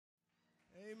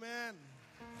Amen.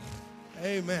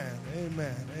 Amen.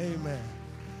 Amen. Amen.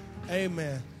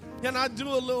 Amen. Can I do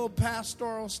a little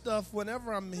pastoral stuff?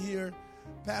 Whenever I'm here,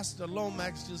 Pastor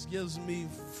Lomax just gives me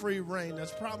free reign.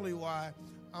 That's probably why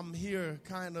I'm here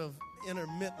kind of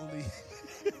intermittently,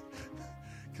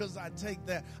 because I take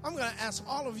that. I'm going to ask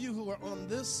all of you who are on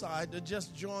this side to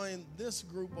just join this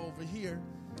group over here.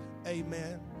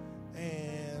 Amen.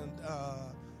 And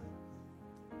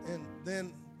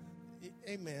then,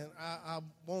 amen, I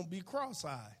won't be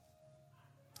cross-eyed.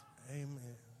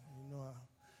 Amen. You know,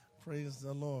 praise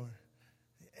the Lord.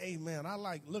 Amen. I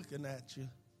like looking at you.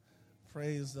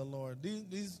 Praise the Lord.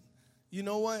 These, you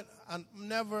know what? I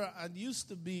used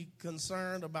to be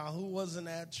concerned about who wasn't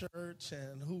at church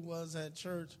and who was at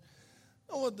church.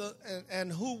 You know what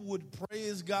and who would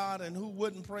praise God and who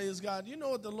wouldn't praise God. You know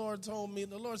what the Lord told me?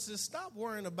 The Lord said, stop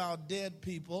worrying about dead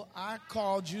people. I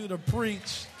called you to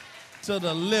preach to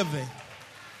the living.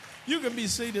 You can be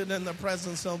seated in the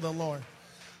presence of the Lord.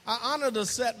 I honor the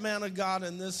set man of God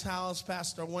in this house,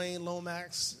 Pastor Wayne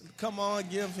Lomax. Come on,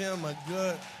 give him a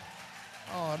good,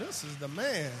 this is the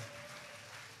man.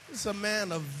 This is a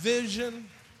man of vision,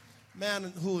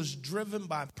 man who is driven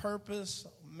by purpose,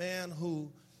 man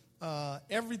who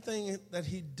everything that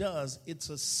he does, it's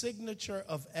a signature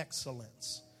of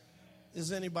excellence.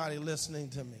 Is anybody listening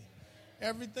to me?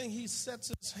 Everything he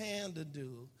sets his hand to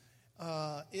do,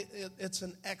 it's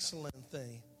an excellent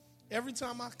thing. Every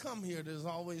time I come here, there's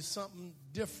always something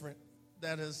different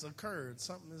that has occurred.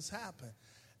 Something has happened.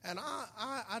 And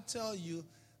I tell you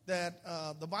that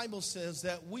the Bible says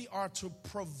that we are to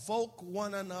provoke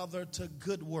one another to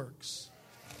good works.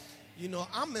 You know,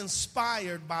 I'm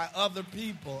inspired by other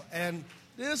people. And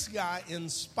this guy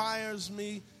inspires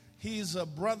me. He's a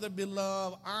brother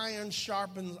beloved. Iron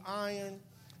sharpens iron.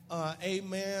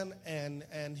 Amen.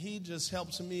 And he just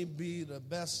helps me be the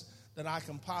best that I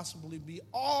can possibly be,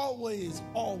 always,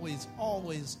 always,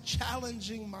 always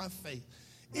challenging my faith.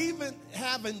 Even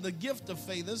having the gift of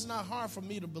faith, it's not hard for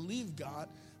me to believe God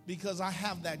because I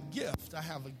have that gift. I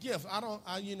have a gift.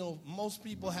 Most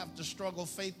people have to struggle.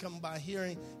 Faith comes by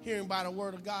hearing by the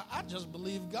word of God. I just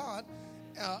believe God,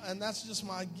 and that's just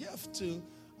my gift to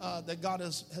that God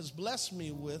has blessed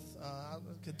me with. I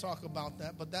could talk about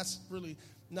that, but that's really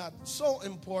not so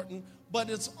important. But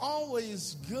it's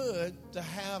always good to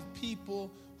have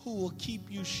people who will keep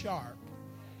you sharp.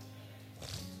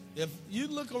 If you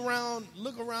look around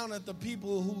at the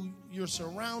people who you're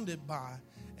surrounded by,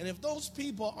 and if those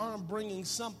people aren't bringing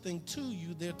something to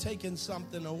you, they're taking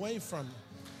something away from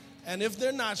you. And if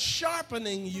they're not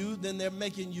sharpening you, then they're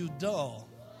making you dull.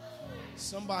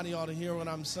 Somebody ought to hear what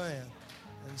I'm saying.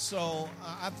 And so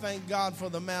I thank God for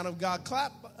the man of God.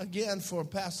 Clap again for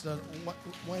Pastor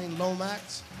Wayne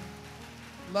Lomax.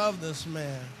 Love this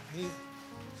man. He's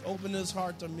opened his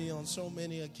heart to me on so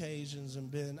many occasions,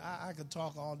 and I could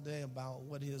talk all day about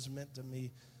what he has meant to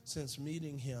me since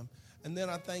meeting him. And then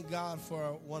I thank God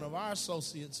for one of our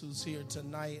associates who's here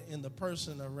tonight in the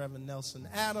person of Reverend Nelson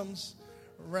Adams,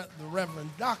 the Reverend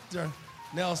Dr.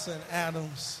 Nelson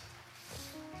Adams.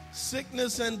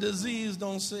 Sickness and disease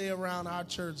don't stay around our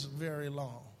church very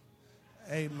long.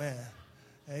 Amen.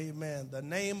 Amen. The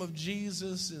name of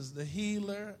Jesus is the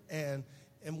healer, and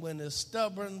when it's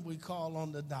stubborn, we call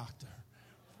on the doctor.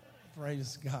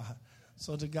 Praise God.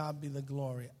 So to God be the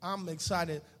glory. I'm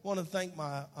excited. I want to thank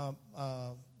my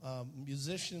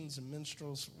musicians and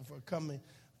minstrels for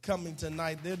coming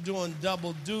tonight. They're doing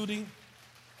double duty.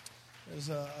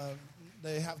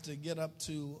 They have to get up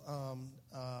to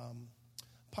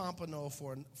Pompano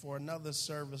for another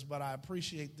service, but I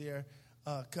appreciate their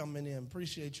coming in.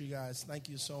 Appreciate you guys. Thank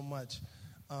you so much.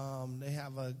 They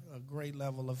have a great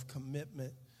level of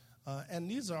commitment. And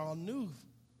these are all new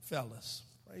fellas.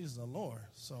 Praise the Lord.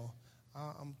 So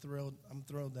I'm thrilled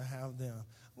to have them.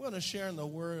 I'm going to share in the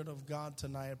word of God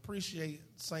tonight. I appreciate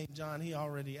St. John. He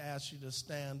already asked you to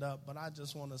stand up, but I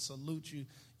just want to salute you.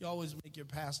 You always make your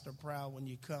pastor proud when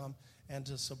you come and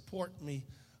to support me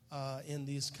in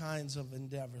these kinds of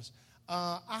endeavors.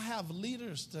 I have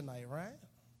leaders tonight, right?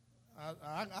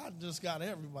 I just got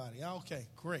everybody. Okay,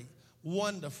 great.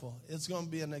 Wonderful. It's going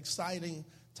to be an exciting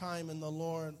time in the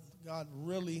Lord. God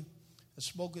really has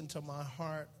spoken to my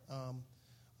heart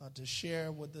to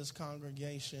share with this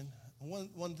congregation.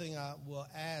 One thing I will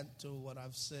add to what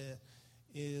I've said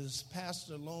is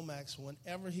Pastor Lomax,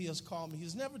 whenever he has called me,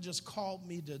 he's never just called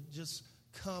me to just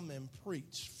come and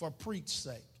preach for preach's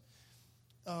sake.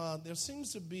 There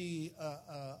seems to be,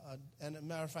 and as a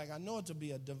matter of fact, I know it to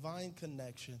be a divine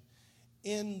connection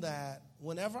in that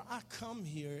whenever I come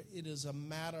here, it is a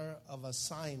matter of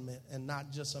assignment and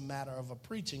not just a matter of a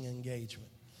preaching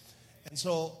engagement. And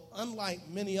so, unlike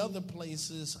many other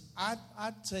places, I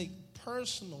take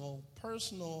personal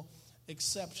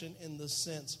exception in the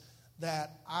sense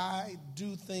that I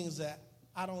do things that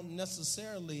I don't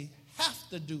necessarily have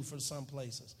to do for some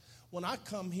places. When I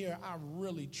come here, I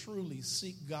really, truly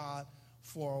seek God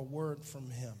for a word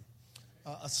from him,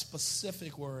 a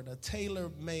specific word, a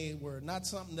tailor-made word, not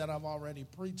something that I've already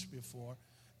preached before.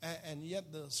 And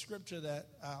yet the scripture that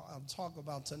I'll talk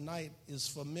about tonight is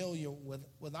familiar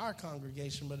with our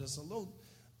congregation, but it's a little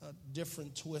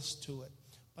different twist to it.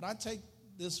 But I take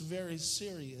this very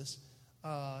serious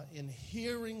in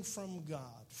hearing from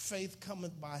God. Faith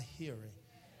cometh by hearing,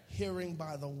 hearing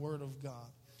by the word of God.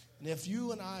 And if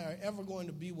you and I are ever going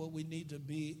to be what we need to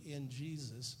be in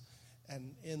Jesus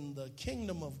and in the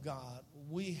kingdom of God,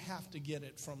 we have to get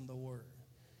it from the word.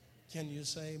 Can you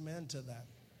say amen to that?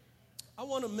 I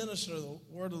want to minister the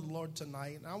word of the Lord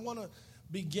tonight, and I want to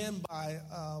begin by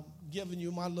giving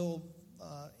you my little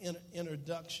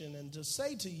introduction and to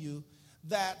say to you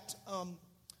that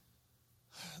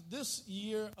this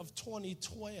year of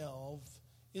 2012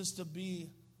 is to be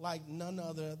like none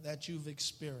other that you've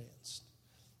experienced.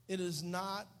 It is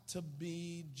not to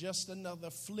be just another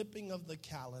flipping of the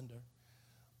calendar,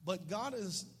 but God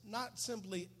is not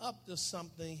simply up to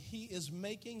something. He is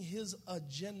making his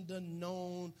agenda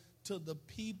known to the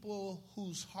people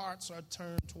whose hearts are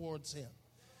turned towards him.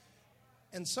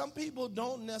 And some people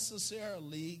don't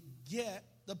necessarily get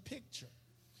the picture.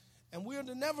 And we're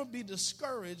to never be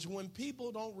discouraged when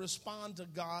people don't respond to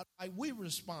God like we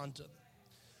respond to them,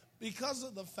 because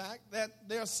of the fact that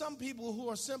there are some people who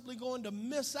are simply going to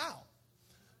miss out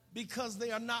because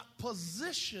they are not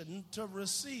positioned to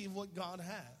receive what God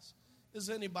has. Is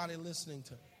anybody listening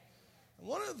to me?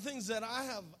 One of the things that I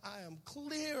am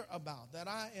clear about,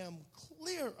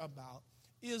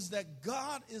 is that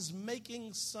God is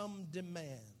making some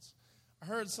demands. I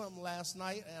heard something last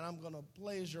night, and I'm going to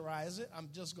plagiarize it. I'm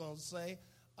just going to say,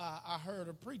 I heard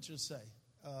a preacher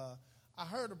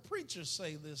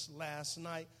say this last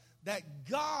night, that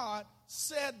God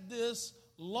said this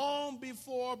long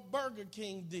before Burger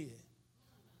King did.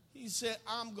 He said,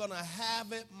 I'm going to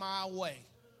have it my way.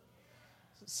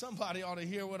 Somebody ought to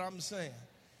hear what I'm saying.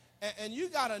 And you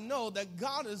got to know that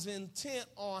God is intent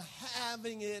on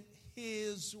having it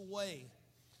his way.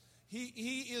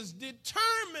 He is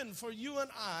determined for you and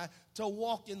I to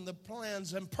walk in the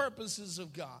plans and purposes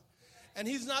of God. And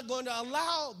he's not going to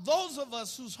allow those of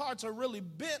us whose hearts are really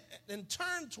bent and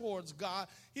turned towards God,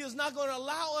 he is not going to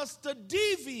allow us to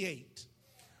deviate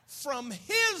from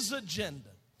his agenda,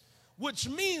 which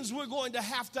means we're going to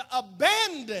have to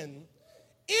abandon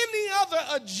any other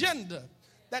agenda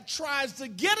that tries to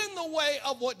get in the way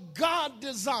of what God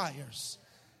desires.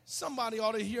 Somebody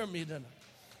ought to hear me tonight.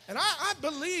 And I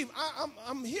believe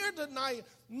I'm here tonight.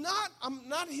 I'm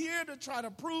not here to try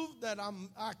to prove that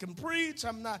I can preach.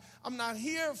 I'm not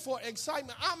here for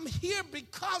excitement. I'm here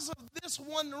because of this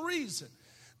one reason,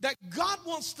 that God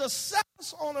wants to set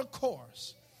us on a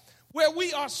course where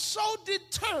we are so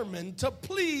determined to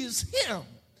please him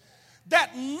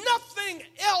that nothing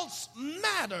else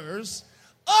matters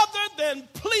other than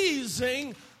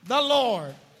pleasing the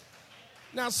Lord.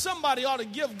 Now, somebody ought to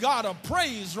give God a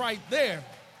praise right there.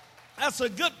 That's a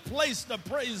good place to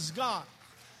praise God.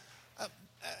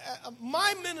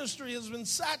 My ministry has been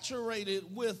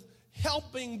saturated with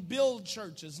helping build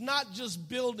churches, not just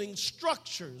building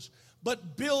structures,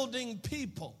 but building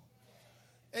people.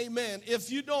 Amen.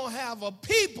 If you don't have a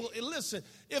people, listen,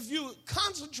 if you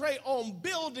concentrate on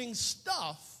building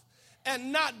stuff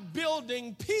and not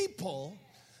building people,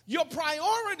 your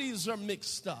priorities are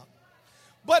mixed up.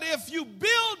 But if you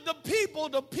build the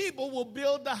people will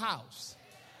build the house.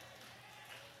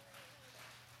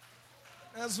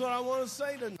 That's what I want to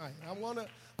say tonight. I want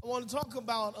to talk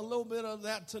about a little bit of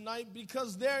that tonight,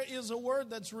 because there is a word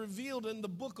that's revealed in the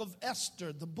book of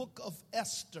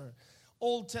Esther,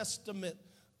 Old Testament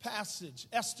passage,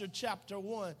 Esther chapter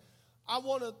 1. I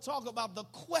want to talk about the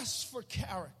quest for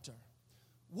character,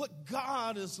 what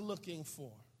God is looking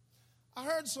for. I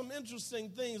heard some interesting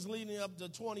things leading up to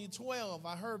 2012.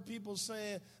 I heard people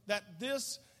saying that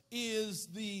this is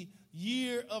the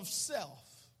year of self.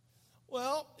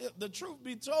 Well, if the truth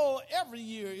be told, every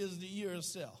year is the year of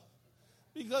self,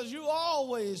 because you're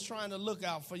always trying to look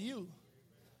out for you.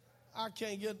 I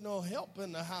can't get no help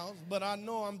in the house, but I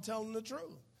know I'm telling the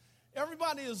truth.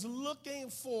 Everybody is looking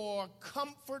for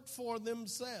comfort for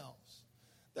themselves.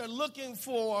 They're looking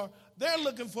for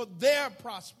their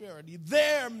prosperity,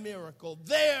 their miracle,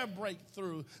 their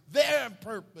breakthrough, their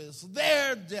purpose,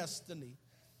 their destiny.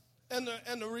 And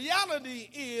the reality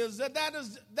is that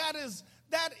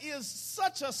is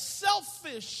such a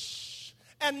selfish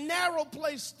and narrow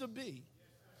place to be.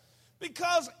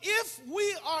 Because if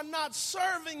we are not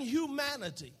serving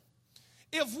humanity,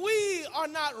 if we are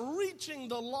not reaching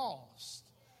the lost,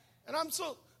 and I'm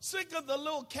so sick of the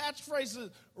little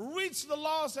catchphrases, reach the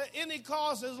lost at any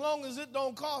cost as long as it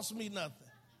don't cost me nothing.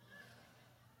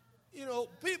 You know,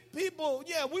 people,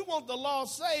 yeah, we want the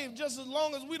lost saved just as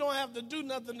long as we don't have to do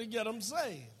nothing to get them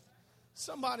saved.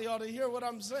 Somebody ought to hear what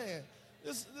I'm saying.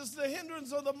 This is the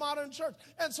hindrance of the modern church.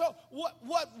 And so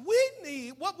what we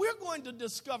need, what we're going to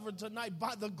discover tonight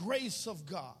by the grace of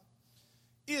God,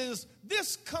 is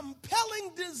this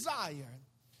compelling desire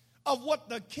of what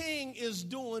the King is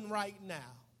doing right now.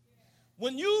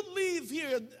 When you leave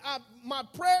here, my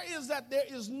prayer is that there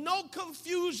is no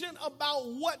confusion about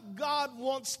what God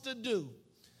wants to do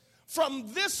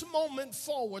from this moment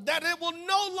forward, that it will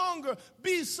no longer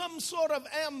be some sort of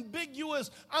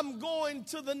ambiguous, I'm going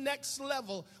to the next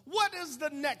level. What is the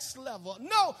next level?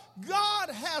 No, God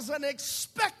has an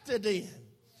expected end.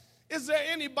 Is there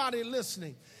anybody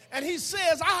listening? And he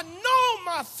says, I know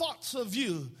my thoughts of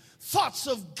you, thoughts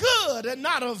of good and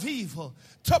not of evil,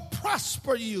 to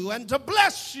prosper you and to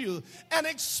bless you, an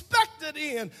expected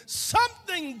end.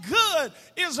 Something good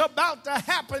is about to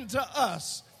happen to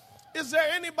us. Is there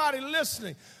anybody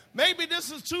listening? Maybe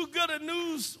this is too good a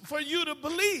news for you to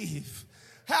believe.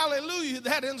 Hallelujah,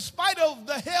 that in spite of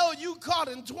the hell you caught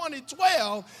in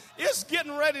 2012, it's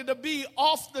getting ready to be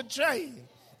off the chain.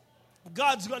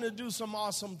 God's going to do some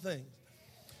awesome things.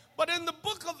 But in the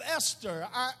book of Esther,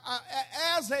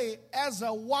 as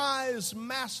a wise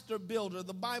master builder,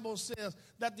 the Bible says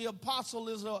that the apostle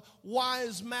is a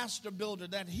wise master builder,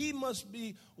 that he must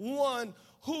be one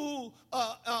who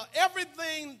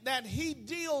everything that he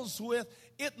deals with,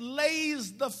 it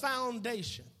lays the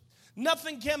foundation.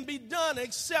 Nothing can be done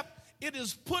except it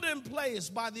is put in place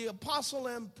by the apostle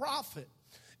and prophet.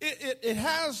 It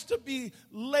has to be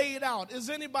laid out. Is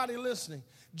anybody listening?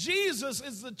 Jesus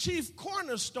is the chief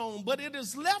cornerstone, but it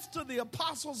is left to the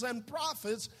apostles and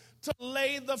prophets to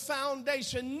lay the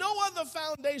foundation. No other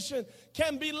foundation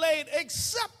can be laid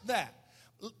except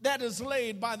that is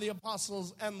laid by the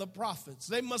apostles and the prophets.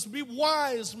 They must be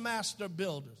wise master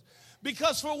builders.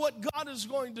 Because for what God is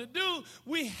going to do,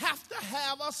 we have to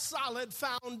have a solid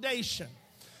foundation.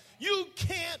 You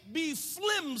can't be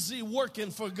flimsy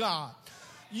working for God.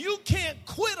 You can't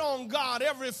quit on God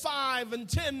every 5 and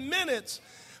 10 minutes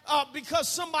because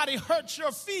somebody hurts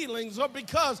your feelings or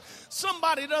because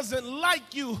somebody doesn't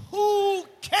like you. Who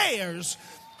cares?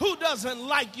 Who doesn't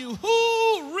like you?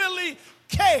 Who really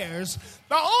cares?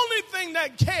 The only thing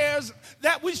that cares,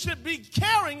 that we should be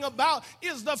caring about,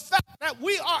 is the fact that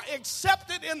we are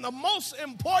accepted in the most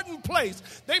important place.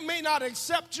 They may not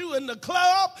accept you in the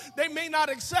club. They may not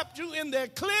accept you in their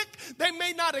clique. They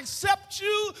may not accept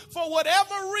you for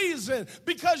whatever reason,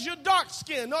 because you're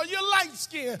dark-skinned or you're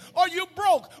light-skinned or you're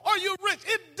broke or you're rich.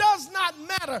 It does not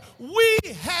matter. We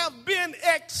have been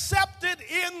accepted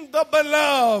in the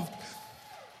beloved.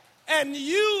 And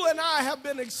you and I have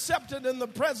been accepted in the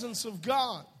presence of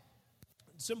God.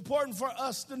 It's important for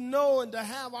us to know and to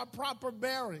have our proper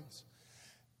bearings.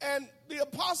 And the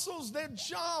apostles, their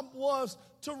job was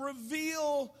to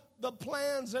reveal the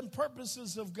plans and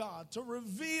purposes of God, to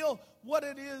reveal what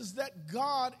it is that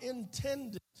God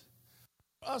intended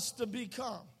for us to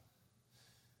become.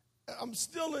 I'm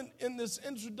still in this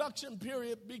introduction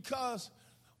period because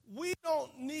we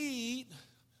don't need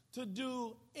to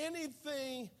do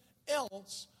anything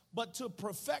else but to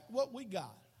perfect what we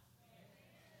got.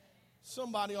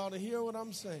 Somebody ought to hear what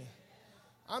I'm saying.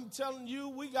 I'm telling you,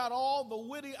 we got all the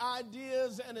witty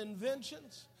ideas and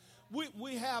inventions.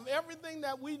 We have everything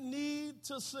that we need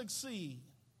to succeed.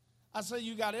 I say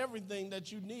you got everything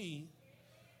that you need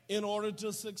in order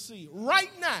to succeed.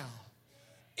 Right now,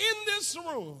 in this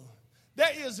room,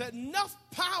 there is enough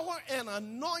power and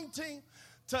anointing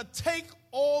to take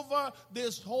over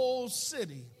this whole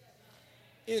city.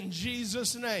 In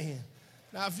Jesus' name.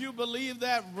 Now, if you believe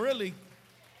that, really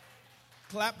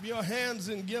clap your hands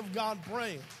and give God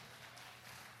praise.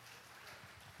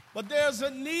 But there's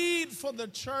a need for the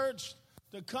church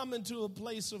to come into a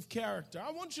place of character.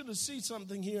 I want you to see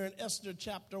something here in Esther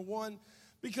chapter 1,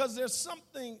 because there's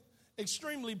something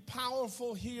extremely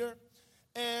powerful here.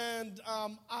 And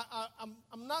I'm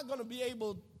not going to be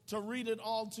able to read it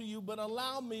all to you, but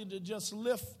allow me to just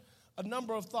lift a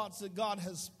number of thoughts that God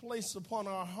has placed upon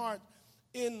our heart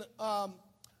in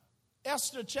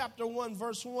Esther chapter 1,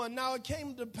 verse 1. Now it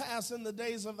came to pass in the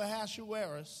days of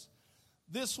Ahasuerus.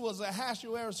 This was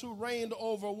Ahasuerus who reigned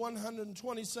over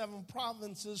 127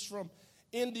 provinces from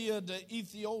India to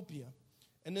Ethiopia.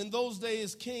 And in those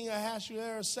days, King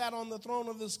Ahasuerus sat on the throne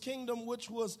of his kingdom, which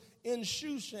was in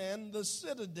Shushan, the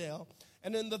citadel.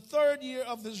 And in the 3rd year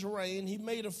of his reign, he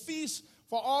made a feast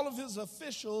for all of his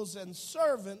officials and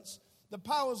servants, the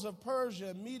powers of Persia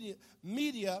and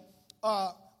Media,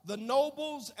 the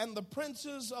nobles and the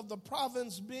princes of the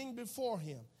province being before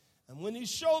him. And when he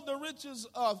showed the riches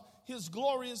of his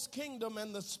glorious kingdom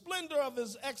and the splendor of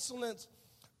his excellent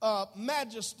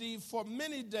majesty for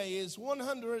many days,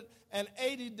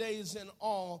 180 days in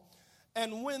all.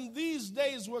 And when these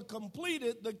days were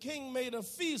completed, the king made a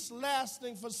feast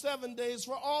lasting for 7 days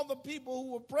for all the people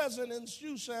who were present in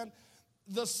Shushan,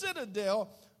 the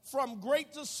citadel, from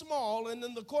great to small, and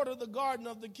in the court of the garden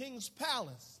of the king's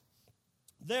palace.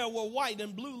 There were white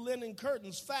and blue linen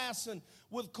curtains fastened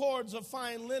with cords of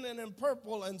fine linen and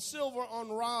purple and silver on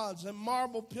rods, and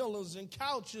marble pillars, and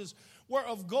couches were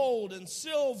of gold and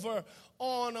silver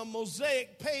on a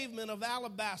mosaic pavement of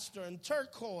alabaster and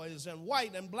turquoise and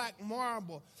white and black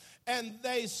marble. And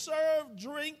they served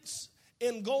drinks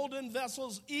in golden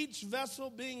vessels, each vessel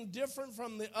being different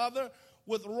from the other,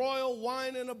 with royal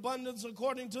wine in abundance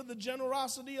according to the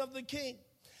generosity of the king,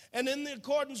 and in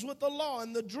accordance with the law.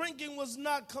 And the drinking was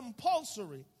not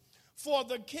compulsory, for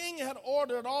the king had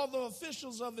ordered all the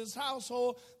officials of his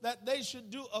household that they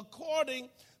should do according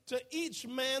to each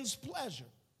man's pleasure.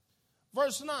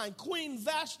 Verse 9, Queen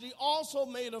Vashti also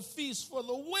made a feast for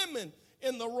the women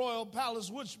in the royal palace,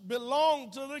 which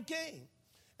belonged to the king.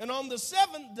 And on the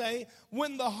 7th day,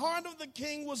 when the heart of the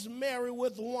king was merry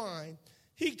with wine,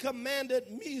 he commanded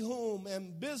Mehum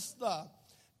and Biztha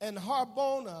and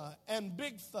Harbona and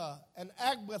Bigtha and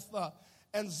Agbatha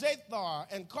and Zethar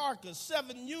and Carcass,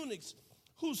 7 eunuchs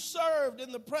who served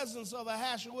in the presence of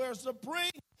Ahasuerus, to bring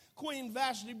Queen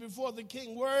Vashti before the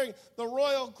king, wearing the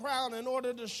royal crown, in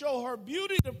order to show her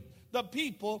beauty to the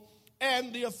people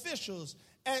and the officials.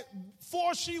 And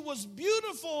for she was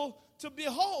beautiful to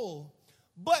behold.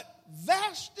 But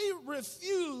Vashti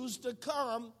refused to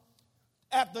come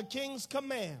at the king's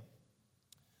command,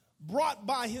 brought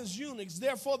by his eunuchs.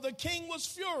 Therefore the king was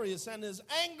furious, and his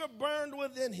anger burned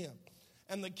within him.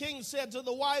 And the king said to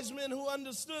the wise men who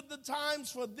understood the times,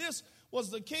 for this was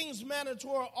the king's manner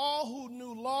toward all who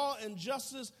knew law and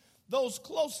justice, those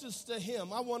closest to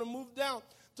him. I want to move down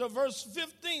to verse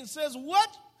 15. It says, what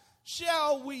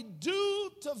shall we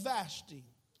do to Vashti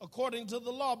according to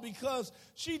the law? Because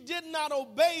she did not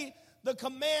obey the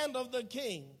command of the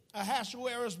king,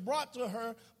 Ahasuerus, brought to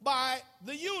her by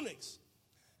the eunuchs.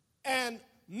 And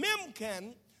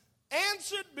Memcan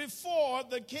answered before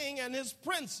the king and his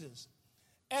princes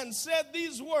and said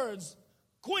these words,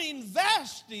 Queen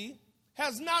Vashti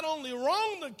has not only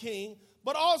wronged the king,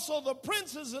 but also the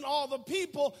princes and all the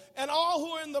people and all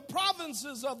who are in the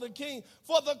provinces of the king.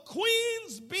 For the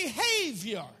queen's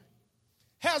behavior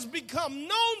has become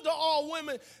known to all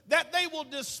women, that they will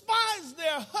despise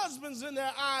their husbands in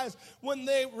their eyes when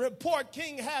they report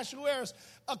King Ahasuerus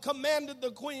commanded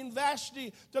the Queen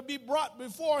Vashti to be brought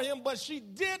before him, but she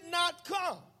did not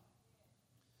come.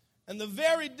 And the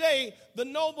very day the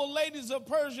noble ladies of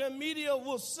Persia and Media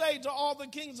will say to all the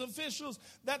king's officials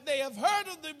that they have heard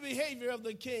of the behavior of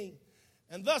the king,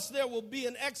 and thus there will be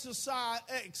an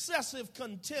excessive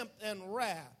contempt and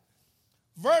wrath.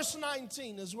 Verse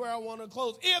 19 is where I want to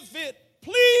close. If it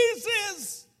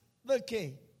pleases the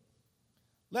king,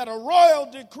 let a royal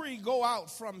decree go out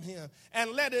from him,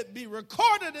 and let it be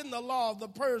recorded in the law of the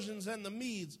Persians and the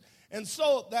Medes, and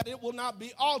so that it will not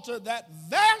be altered, that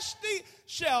Vashti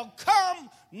shall come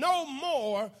no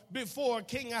more before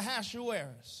King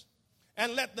Ahasuerus.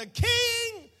 And let the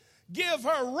king give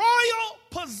her royal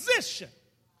position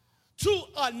to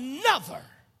another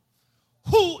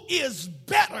who is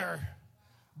better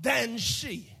than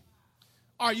she.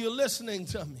 Are you listening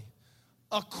to me?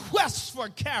 A quest for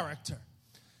character.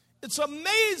 It's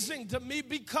amazing to me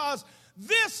because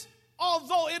this,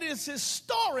 although it is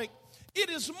historic, it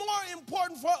is more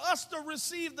important for us to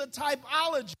receive the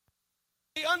typology,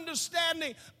 the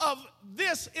understanding of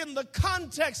this in the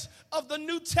context of the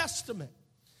New Testament.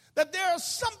 That there is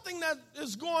something that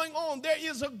is going on. There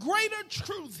is a greater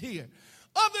truth here,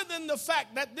 other than the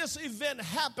fact that this event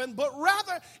happened, but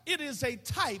rather it is a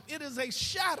type, it is a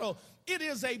shadow, it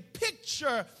is a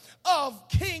picture of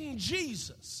King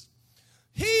Jesus.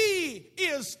 He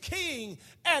is king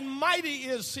and mighty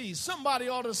is he. Somebody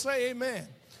ought to say amen.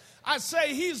 I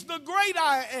say he's the great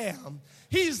I am.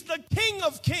 He's the King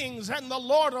of kings and the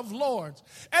Lord of lords.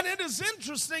 And it is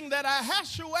interesting that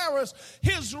Ahasuerus,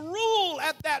 his rule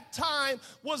at that time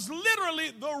was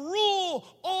literally the rule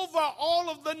over all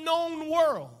of the known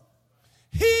world.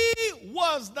 He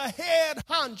was the head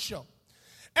honcho.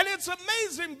 And it's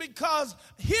amazing because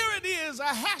here it is,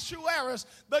 Ahasuerus,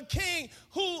 the king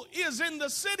who is in the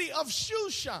city of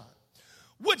Shushan,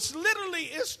 which literally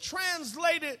is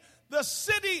translated the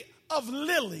city of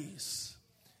lilies.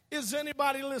 Is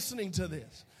anybody listening to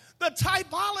this? The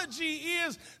typology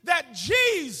is that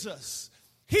Jesus,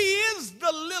 he is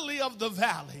the lily of the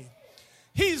valley.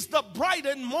 He's the bright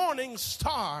and morning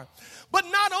star. But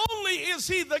not only is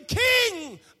he the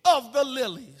king of the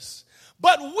lilies,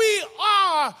 but we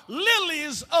are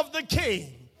lilies of the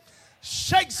king.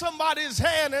 Shake somebody's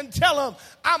hand and tell them,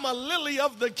 I'm a lily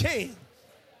of the king.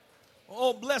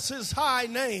 Oh, bless his high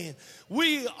name.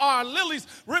 We are lilies.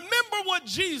 Remember what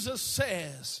Jesus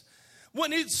says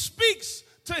when he speaks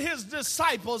to his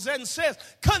disciples and says,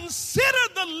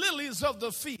 consider the lilies of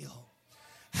the field.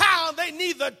 How they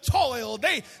neither toil,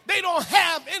 they don't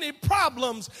have any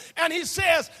problems. And he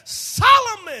says,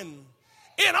 Solomon,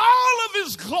 in all of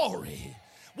his glory,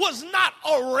 was not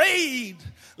arrayed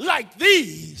like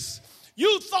these.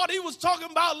 You thought he was talking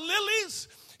about lilies?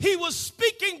 He was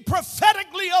speaking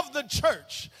prophetically of the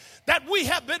church, that we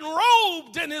have been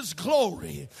robed in his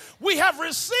glory. We have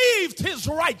received his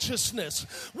righteousness.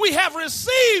 We have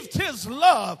received his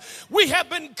love. We have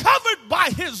been covered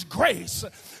by his grace.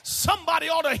 Somebody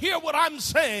ought to hear what I'm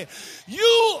saying.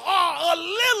 You are a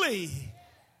lily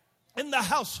in the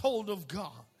household of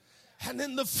God and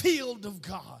in the field of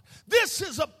God. This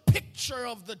is a picture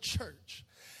of the church.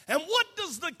 And what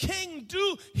does the king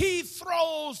do? He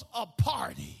throws a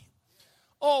party.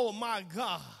 Oh my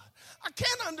God. I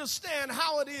can't understand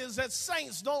how it is that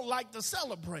saints don't like to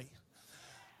celebrate.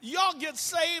 Y'all get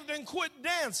saved and quit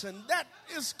dancing. That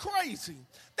is crazy.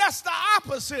 That's the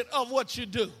opposite of what you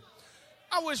do.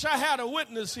 I wish I had a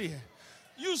witness here.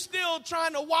 You still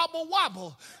trying to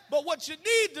wobble. But what you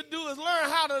need to do is learn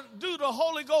how to do the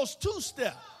Holy Ghost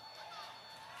two-step.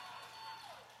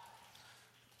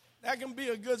 That can be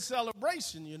a good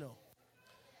celebration, you know.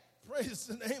 Praise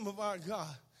the name of our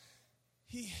God.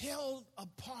 He held a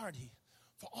party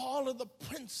for all of the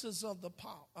princes of the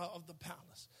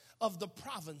palace, of the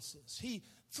provinces. He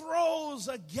throws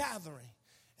a gathering,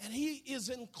 and he is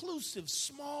inclusive,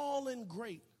 small and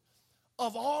great,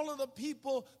 of all of the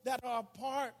people that are a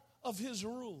part of his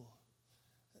rule.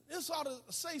 This ought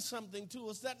to say something to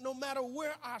us, that no matter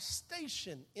where our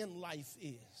station in life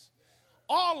is,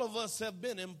 all of us have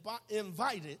been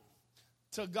invited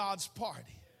to God's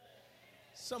party.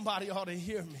 Somebody ought to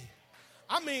hear me.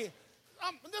 I mean,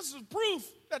 this is proof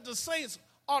that the saints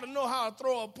ought to know how to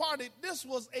throw a party. This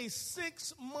was a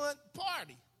 6-month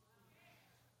party.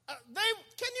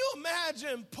 Can you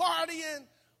imagine partying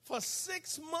for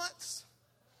 6 months?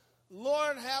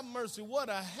 Lord have mercy. What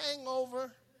a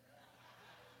hangover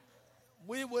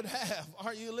we would have.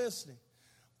 Are you listening?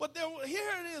 But here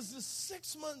it is, this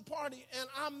 6-month party, and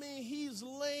I mean, he's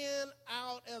laying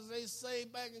out, as they say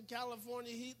back in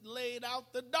California, he laid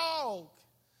out the dog.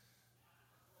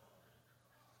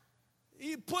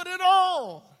 He put it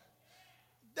on.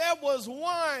 There was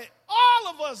wine. All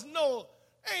of us know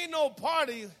ain't no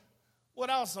party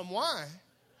without some wine.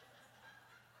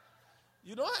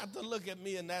 You don't have to look at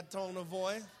me in that tone of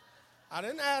voice. I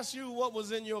didn't ask you what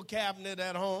was in your cabinet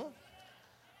at home.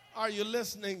 Are you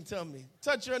listening to me?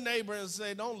 Touch your neighbor and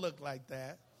say, don't look like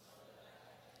that.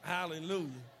 Hallelujah.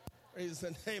 Praise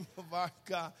the name of our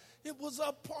God. It was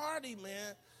a party,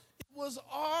 man. It was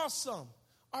awesome.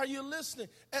 Are you listening?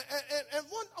 And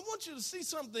I want you to see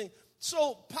something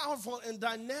so powerful and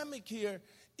dynamic here,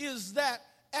 is that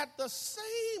at the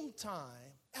same time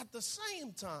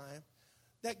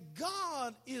that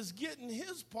God is getting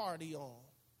his party on,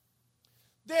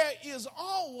 there is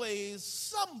always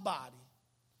somebody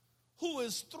who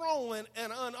is throwing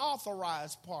an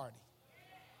unauthorized party.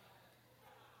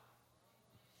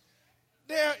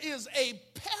 There is a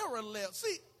parallel.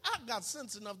 See, I got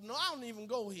sense enough to know I don't even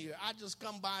go here. I just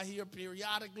come by here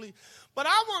periodically. But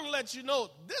I want to let you know,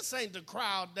 this ain't the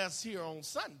crowd that's here on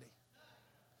Sunday.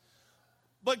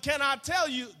 But can I tell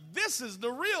you, this is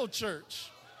the real church.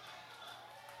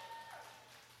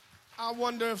 I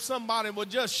wonder if somebody would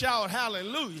just shout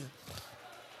hallelujah.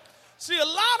 See, a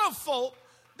lot of folk,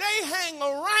 they hang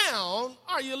around,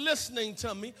 are you listening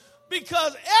to me?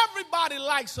 Because everybody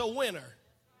likes a winner.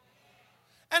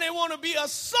 And they want to be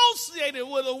associated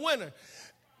with a winner.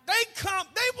 They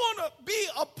want to be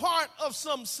a part of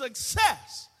some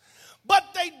success.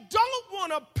 But they don't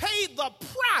want to pay the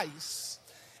price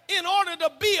in order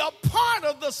to be a part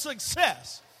of the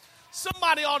success.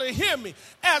 Somebody ought to hear me.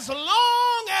 As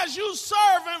long as you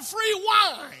serving free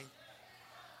wine,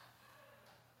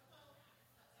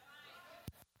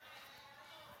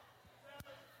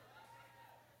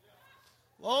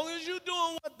 Long as you're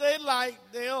doing what they like,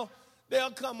 they'll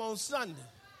come on Sunday.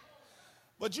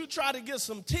 But you try to get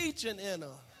some teaching in them.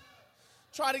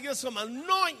 Try to get some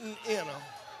anointing in them.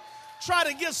 Try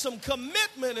to get some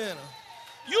commitment in them.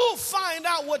 You'll find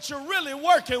out what you're really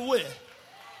working with.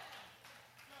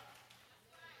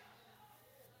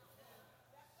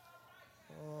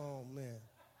 Oh, man.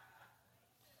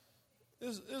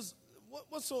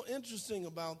 What's so interesting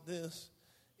about this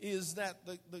is that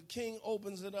the king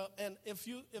opens it up. And if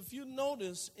you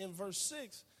notice in verse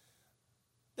 6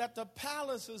 that the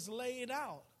palace is laid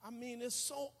out. I mean, it's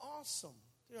so awesome.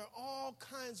 There are all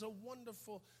kinds of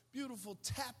wonderful, beautiful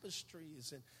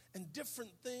tapestries and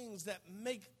different things that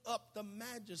make up the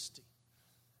majesty.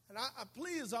 And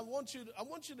I want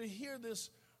you to hear this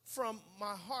from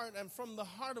my heart and from the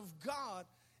heart of God,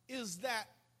 is that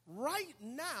right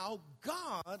now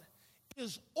God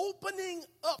is opening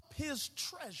up his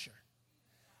treasure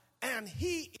and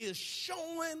he is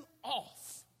showing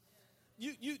off.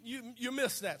 You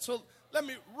missed that. So let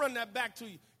me run that back to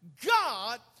you.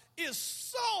 God is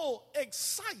so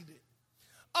excited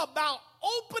about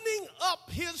opening up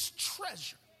his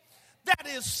treasure that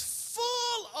is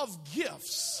full of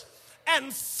gifts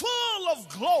and full of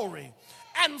glory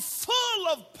and full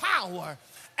of power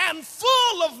and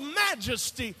full of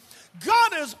majesty.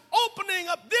 God is opening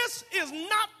up. This is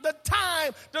not the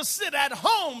time to sit at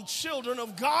home, children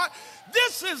of God.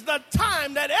 This is the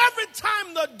time that every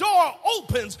time the door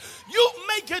opens, you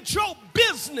make it your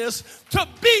business to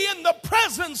be in the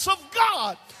presence of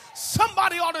God.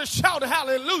 Somebody ought to shout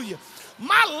hallelujah.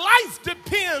 My life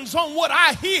depends on what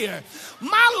I hear.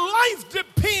 My life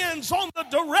depends on the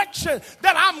direction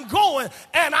that I'm going.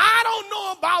 And I don't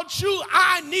know about you.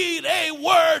 I need a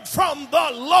word from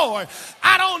the Lord.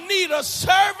 I don't need a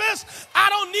service. I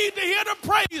don't need to hear the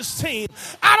praise team.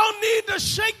 I don't need to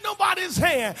shake nobody's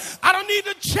hand. I don't need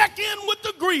to check in with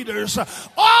the greeters.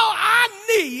 All I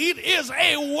need is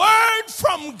a word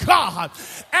from God.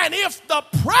 And if the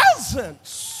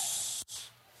presence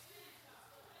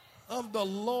of the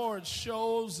Lord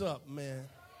shows up, man,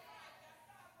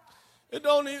 it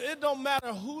don't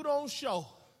matter who don't show,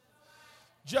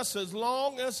 just as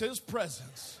long as his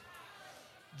presence,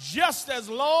 just as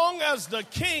long as the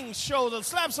king shows up.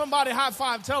 Slap somebody, high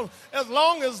five, tell them, as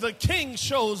long as the king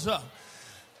shows up.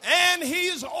 And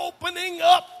he's opening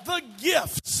up the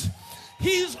gifts.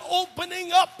 He's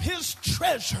opening up his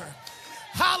treasure.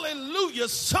 Hallelujah.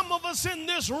 Some of us in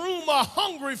this room are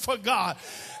hungry for God.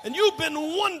 And you've been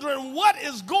wondering what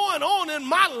is going on in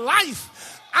my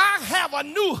life. I have a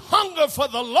new hunger for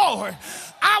the Lord.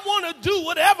 I want to do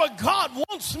whatever God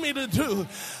wants me to do.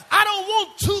 I don't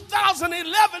want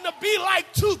 2011 to be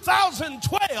like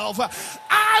 2012.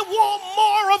 I want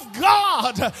more of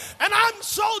God. And I'm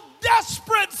so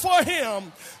desperate for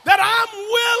him that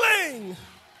I'm willing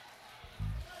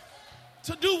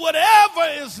to do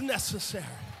whatever is necessary.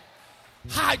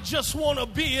 I just want to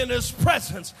be in his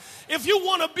presence. If you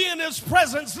want to be in his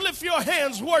presence, lift your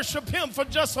hands, worship him for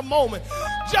just a moment.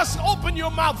 Just open your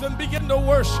mouth and begin to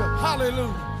worship.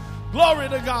 Hallelujah. Glory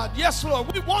to God. Yes,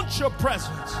 Lord, we want your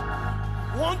presence.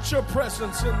 Want your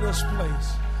presence in this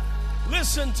place.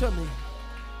 Listen to me.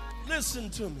 Listen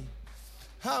to me.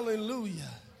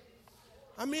 Hallelujah.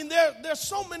 I mean, there's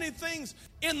so many things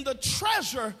in the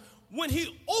treasure. When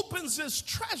he opens his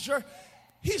treasure,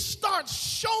 he starts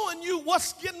showing you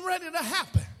what's getting ready to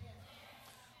happen.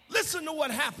 Listen to what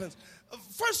happens.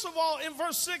 First of all, in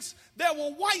verse 6, there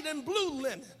were white and blue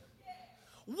linen.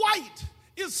 White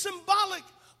is symbolic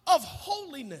of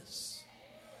holiness.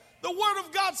 The word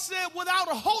of God said, without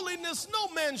holiness, no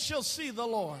man shall see the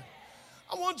Lord.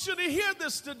 I want you to hear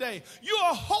this today. You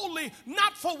are holy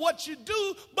not for what you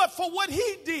do, but for what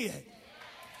he did.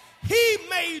 He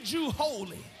made you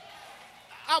holy.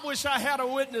 I wish I had a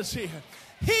witness here.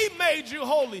 He made you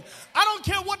holy. I don't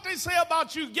care what they say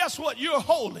about you. Guess what? You're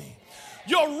holy.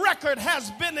 Your record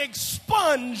has been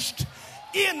expunged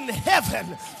in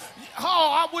heaven. Oh,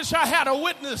 I wish I had a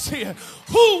witness here.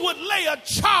 Who would lay a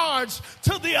charge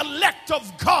to the elect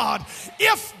of God?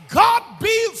 If God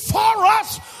be for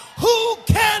us, who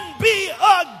can be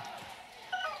against?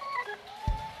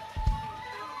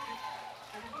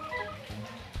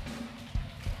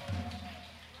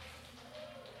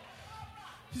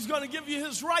 He's going to give you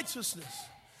his righteousness.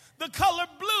 The color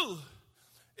blue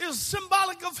is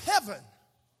symbolic of heaven.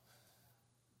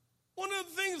 One of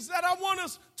the things that I want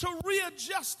us to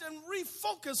readjust and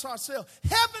refocus ourselves.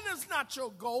 Heaven is not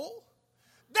your goal.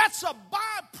 That's a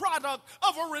byproduct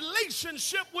of a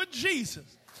relationship with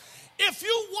Jesus. If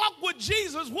you walk with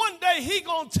Jesus, one day he's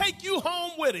going to take you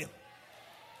home with him.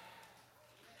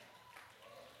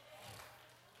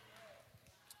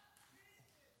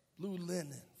 blue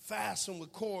linen, fastened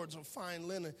with cords of fine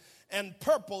linen, and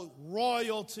purple,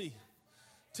 royalty.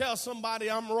 Tell somebody,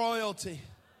 I'm royalty.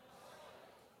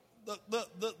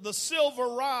 The silver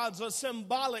rods are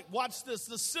symbolic. Watch this.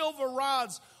 The silver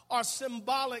rods are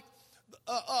symbolic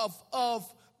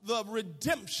of the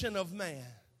redemption of man.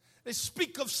 They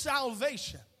speak of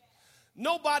salvation.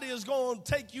 Nobody is going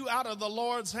to take you out of the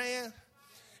Lord's hand.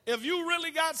 If you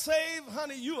really got saved,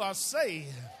 honey, you are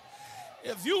saved.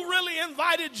 If you really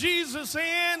invited Jesus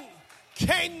in,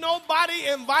 can't nobody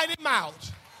invite him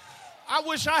out. I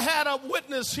wish I had a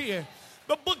witness here.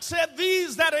 The book said,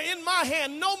 these that are in my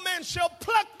hand, no man shall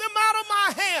pluck them out of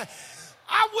my hand.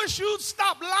 I wish you'd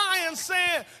stop lying,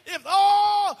 saying, if,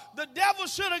 the devil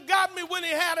should have got me when he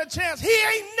had a chance. He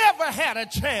ain't never had a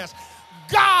chance.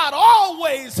 God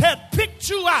always had picked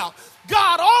you out.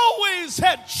 God always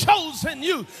had chosen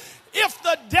you. If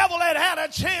the devil had had a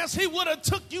chance, he would have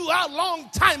took you out long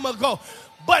time ago.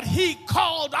 But he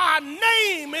called our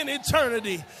name in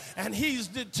eternity, and he's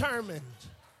determined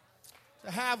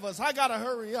to have us. I gotta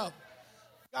hurry up.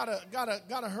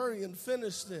 Gotta hurry and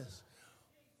finish this.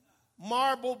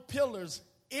 Marble pillars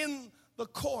in the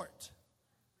court,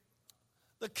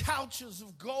 the couches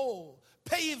of gold,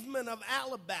 pavement of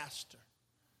alabaster,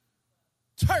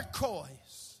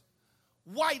 turquoise,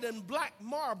 white and black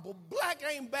marble. Black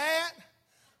ain't bad.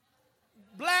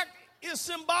 Black is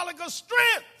symbolic of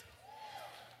strength.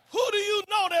 Who do you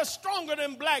know that's stronger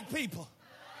than black people?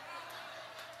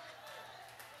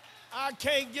 I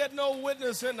can't get no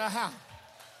witness in the house.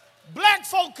 Black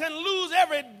folk can lose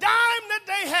every dime that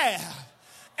they have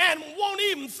and won't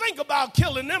even think about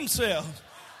killing themselves.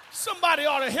 Somebody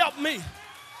ought to help me.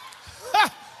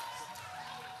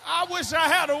 I wish I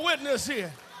had a witness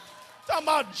here. Talking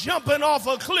about jumping off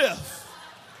a cliff.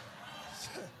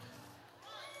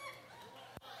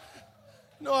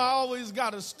 I always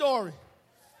got a story.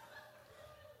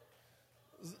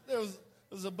 There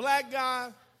was a black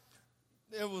guy,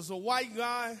 there was a white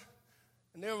guy,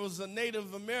 and there was a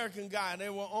Native American guy. They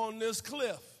were on this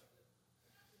cliff.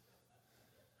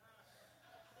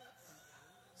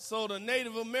 So the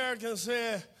Native American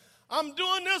said, I'm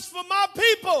doing this for my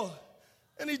people.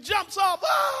 And he jumps off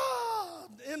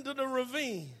into the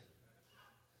ravine.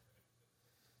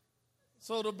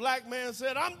 So the black man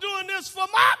said, I'm doing this for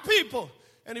my people.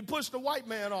 And he pushed the white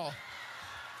man off.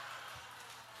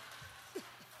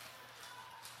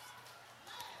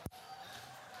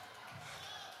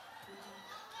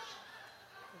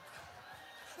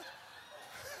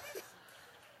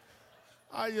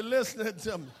 Are you listening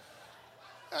to me?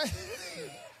 Ain't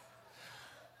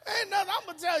nothing. I'm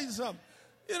going to tell you something.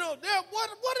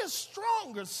 What is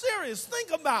stronger? Serious.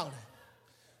 Think about it.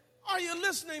 Are you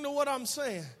listening to what I'm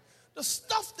saying? The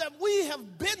stuff that we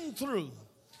have been through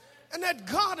and that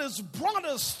God has brought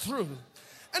us through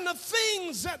and the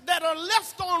things that are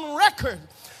left on record,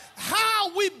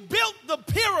 how we built the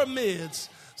pyramids.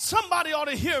 Somebody ought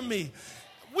to hear me.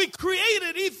 We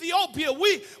created Ethiopia.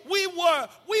 We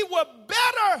were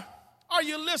better, are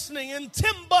you listening, in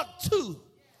Timbuktu,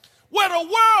 where the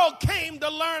world came to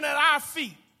learn at our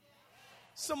feet.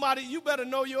 Somebody, you better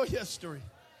know your history.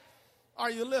 Are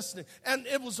you listening? And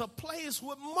it was a place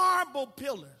with marble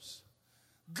pillars.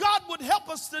 God would help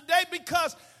us today,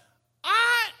 because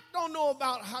I don't know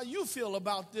about how you feel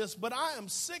about this, but I am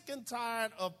sick and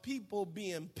tired of people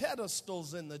being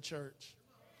pedestals in the church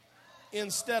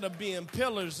instead of being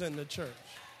pillars in the church.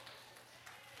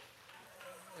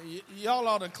 Y'all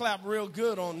ought to clap real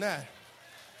good on that.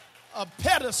 A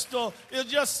pedestal is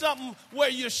just something where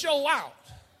you show out.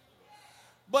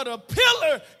 But a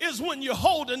pillar is when you're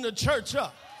holding the church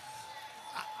up.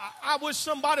 I wish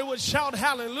somebody would shout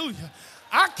hallelujah.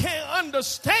 I can't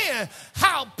understand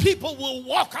how people will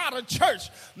walk out of church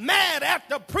mad at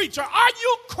the preacher. Are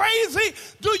you crazy?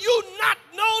 Do you not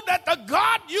know that the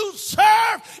God you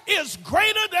serve is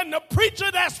greater than the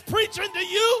preacher that's preaching to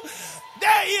you?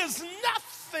 There is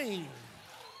nothing.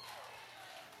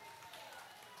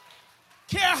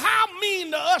 Care how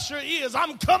mean the usher is,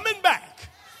 I'm coming back,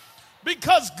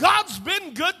 because God's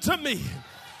been good to me.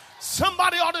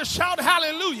 Somebody ought to shout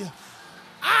hallelujah.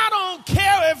 I don't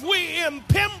care if we're in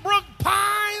Pembroke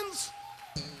Pines,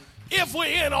 if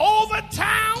we're in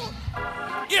Overtown,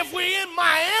 if we're in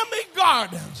Miami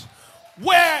Gardens,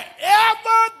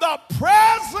 wherever the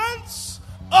presence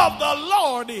of the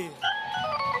Lord is,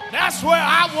 that's where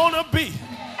I want to be.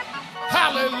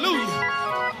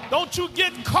 Hallelujah. Don't you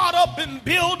get caught up in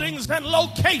buildings and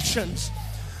locations.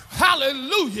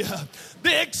 Hallelujah.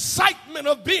 The excitement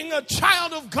of being a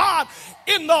child of God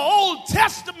in the Old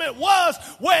Testament was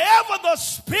wherever the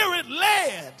Spirit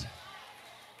led.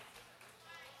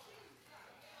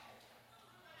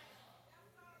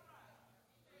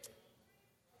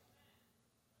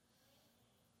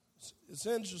 It's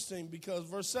interesting because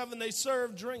verse 7, they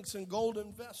served drinks in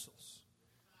golden vessels.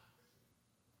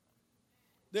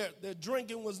 Their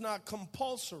drinking was not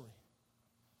compulsory,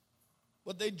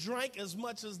 but they drank as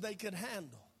much as they could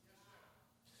handle.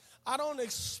 I don't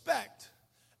expect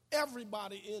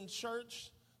everybody in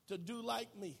church to do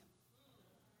like me.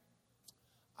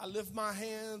 I lift my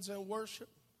hands and worship.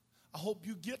 I hope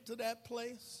you get to that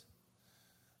place.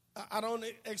 I don't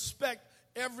expect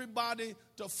everybody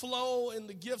to flow in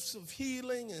the gifts of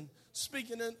healing and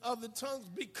speaking in other tongues,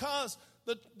 because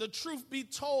the truth be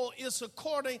told, it's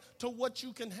according to what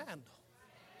you can handle.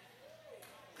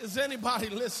 Is anybody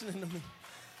listening to me?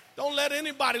 Don't let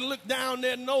anybody look down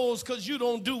their nose because you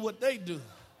don't do what they do.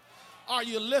 Are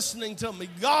you listening to me?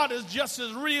 God is just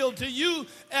as real to you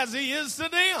as he is to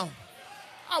them.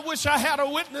 I wish I had a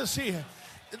witness here.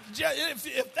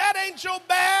 If that ain't your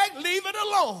bag, leave it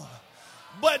alone.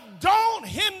 But don't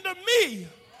hinder me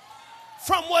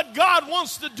from what God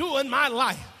wants to do in my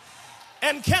life.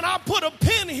 And can I put a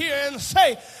pin here and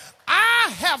say,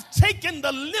 I have taken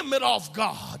the limit off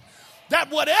God, that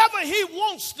whatever he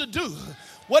wants to do,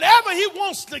 whatever he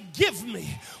wants to give me,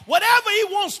 whatever he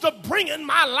wants to bring in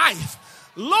my life,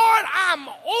 Lord, I'm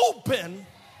open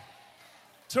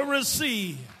to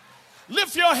receive.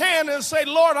 Lift your hand and say,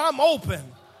 Lord, I'm open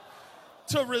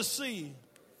to receive.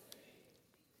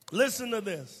 Listen to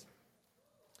this.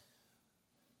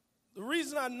 The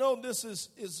reason I know this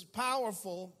is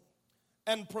powerful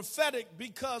and prophetic,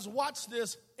 because watch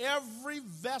this, every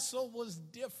vessel was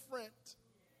different.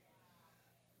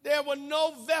 There were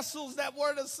no vessels that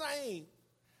were the same.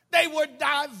 They were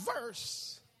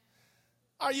diverse.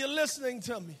 Are you listening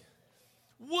to me?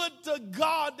 Would to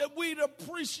God that we'd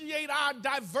appreciate our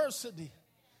diversity.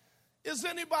 Is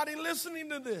anybody listening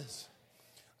to this?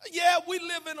 Yeah, we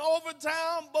live in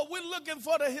Overtown, but we're looking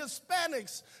for the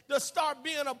Hispanics to start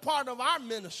being a part of our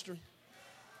ministry.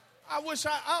 I wish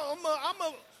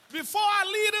before I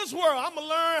leave this world, I'm going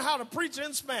to learn how to preach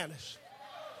in Spanish.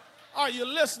 Are you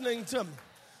listening to me?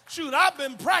 Shoot, I've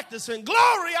been practicing.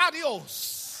 Glory a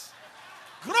Dios.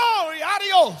 Glory a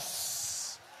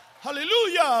Dios.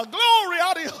 Hallelujah. Glory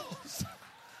a Dios.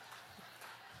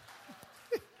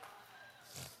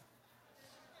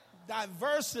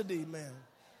 Diversity, man.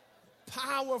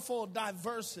 Powerful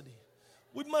diversity.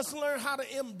 We must learn how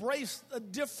to embrace the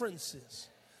differences.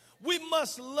 We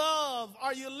must love,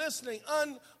 are you listening?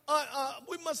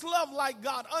 We must love like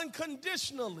God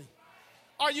unconditionally.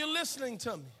 Are you listening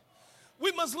to me?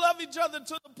 We must love each other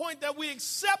to the point that we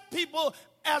accept people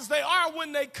as they are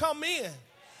when they come in.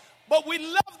 But we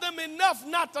love them enough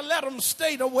not to let them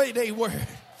stay the way they were.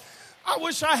 I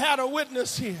wish I had a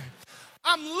witness here.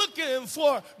 I'm looking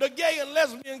for the gay and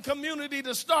lesbian community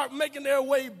to start making their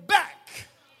way back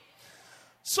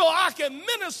so I can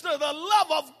minister the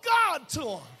love of God to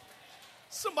them.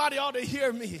 Somebody ought to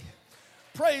hear me.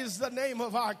 Praise the name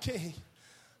of our King.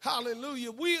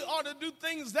 Hallelujah. We ought to do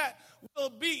things that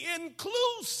will be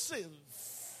inclusive.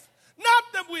 Not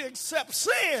that we accept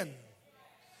sin,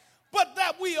 but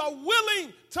that we are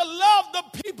willing to love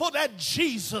the people that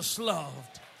Jesus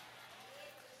loved.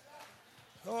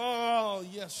 Oh,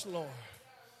 yes, Lord.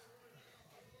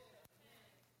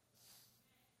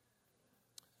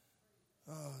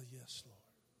 Oh, yes, Lord.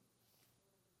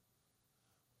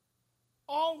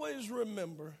 Always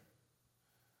remember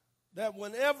that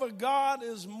whenever God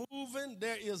is moving,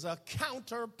 there is a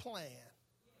counter plan.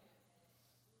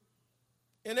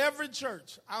 In every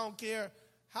church, I don't care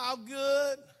how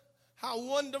good, how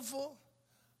wonderful.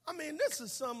 I mean, this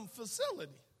is some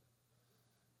facility.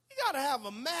 You got to have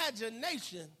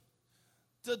imagination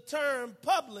to turn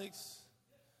Publix.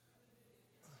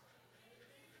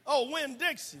 Oh,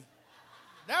 Winn-Dixie.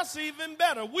 That's even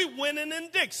better. We winning in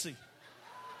Dixie.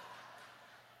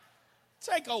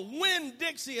 Take a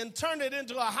Winn-Dixie and turn it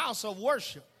into a house of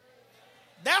worship.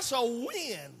 That's a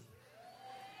win.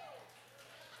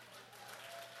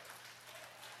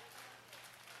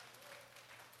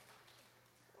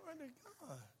 Glory to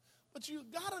God. But you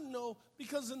got to know,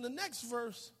 because in the next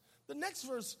verse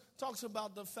talks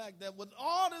about the fact that with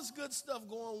all this good stuff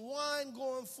going, wine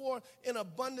going forth in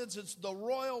abundance, it's the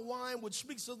royal wine, which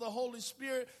speaks of the Holy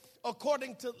Spirit,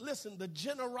 according to, listen, the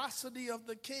generosity of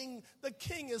the king. The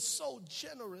king is so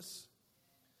generous.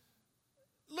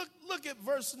 Look at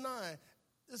verse 9.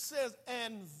 It says,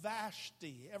 and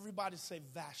Vashti. Everybody say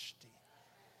Vashti.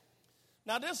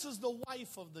 Now, this is the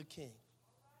wife of the king.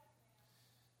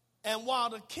 And while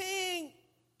the king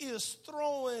is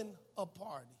throwing a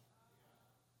party,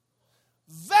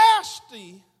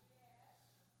 Vashti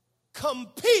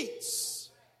competes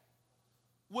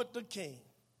with the king.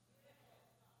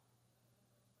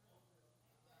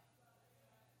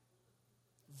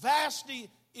 Vashti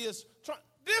is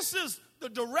this is the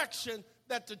direction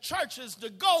that the church is to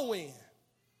go in.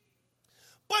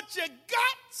 But you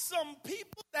got some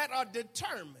people that are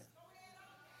determined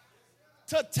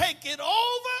to take it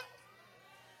over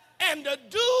and to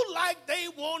do like they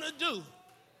want to do.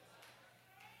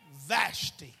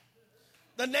 Vashti.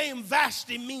 The name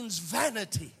Vashti means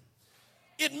vanity.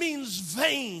 It means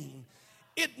vain.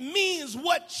 It means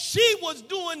what she was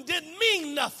doing didn't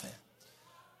mean nothing.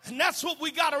 And that's what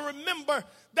we got to remember,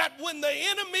 that when the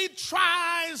enemy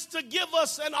tries to give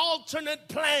us an alternate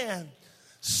plan,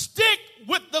 stick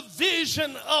with the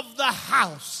vision of the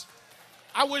house.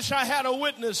 I wish I had a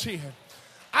witness here.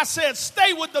 I said,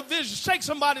 stay with the vision. Shake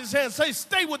somebody's hand. Say,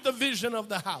 stay with the vision of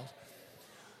the house.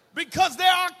 Because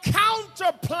there are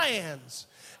counter plans.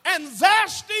 And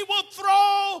Vashti will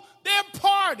throw their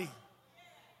party.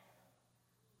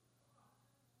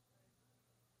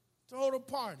 Throw the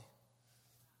party.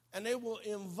 And they will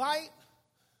invite,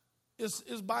 it's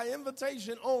by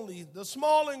invitation only. The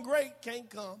small and great can't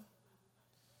come.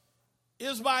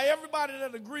 It's by everybody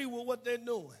that agree with what they're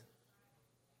doing.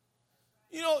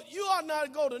 You know, you ought not to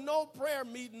go to no prayer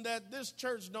meeting that this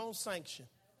church don't sanction.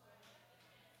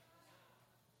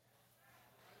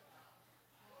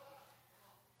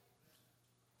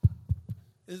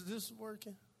 Is this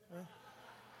working?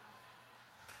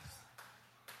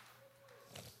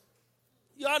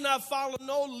 You ought not follow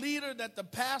no leader that the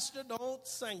pastor don't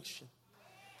sanction.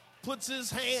 Puts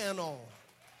his hand on.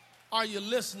 Are you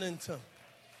listening to him?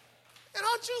 And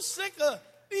aren't you sick of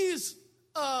these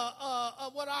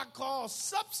what I call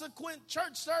subsequent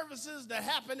church services that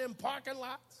happen in parking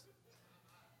lots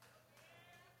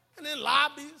and in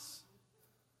lobbies?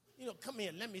 You know, come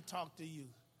here, let me talk to you.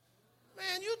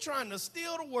 Man, you're trying to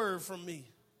steal the word from me.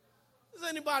 Is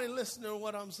anybody listening to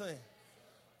what I'm saying?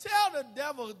 Tell the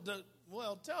devil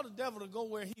to go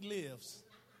where he lives.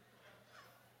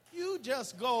 You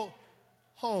just go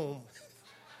home.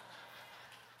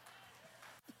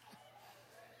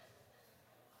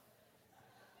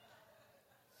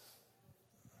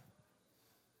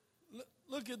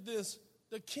 Look at this.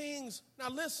 The kings, now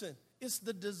listen, it's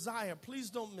the desire. Please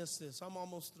don't miss this. I'm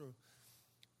almost through.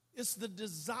 It's the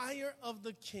desire of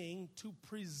the king to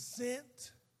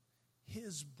present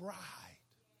his bride.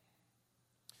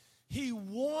 He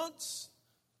wants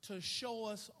to show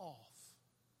us off.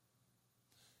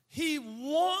 He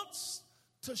wants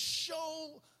to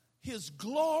show his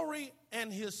glory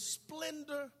and his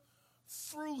splendor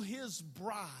through his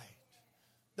bride,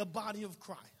 the body of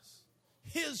Christ,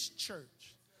 his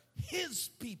church, his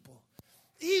people.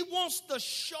 He wants to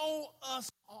show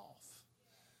us off.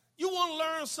 You want to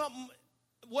learn something,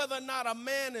 whether or not a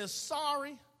man is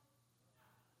sorry?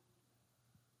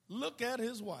 Look at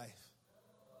his wife.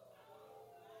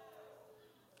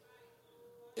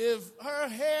 If her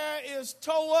hair is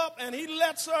toe up and he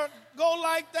lets her go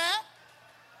like that,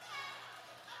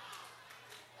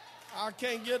 I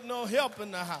can't get no help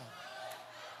in the house.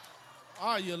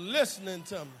 Are you listening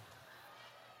to me?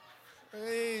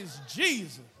 Praise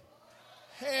Jesus.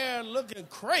 Hair looking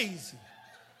crazy.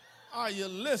 Are you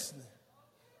listening?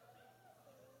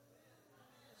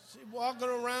 She walking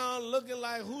around looking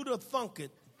like who the thunk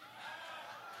it.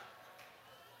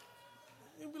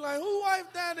 You'd be like, who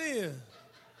wife that is?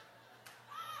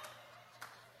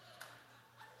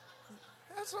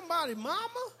 That's somebody, mama?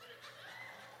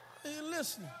 Are you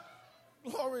listening?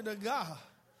 Glory to God.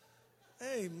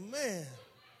 Amen.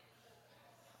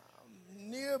 I'm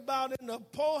near about in the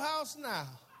poorhouse now.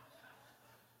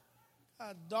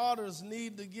 Our daughters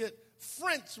need to get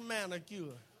French manicure.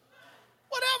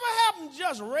 Whatever happened to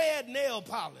just red nail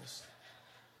polish?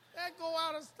 That go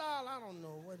out of style? I don't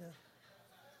know.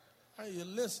 Are you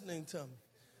listening to me?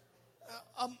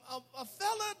 A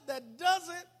fella that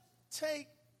doesn't take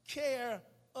care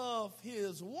of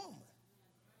his woman.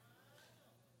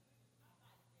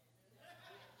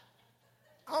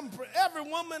 Every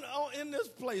woman in this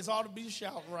place ought to be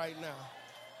shouting right now.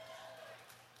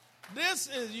 This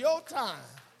is your time.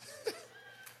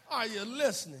 Are you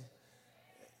listening?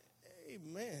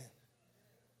 Amen.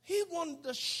 He wanted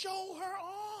to show her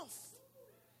off.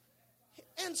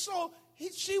 And so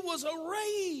she was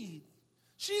arrayed.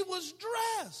 She was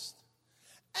dressed.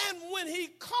 And when he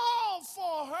called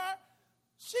for her,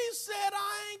 she said,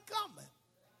 I ain't coming.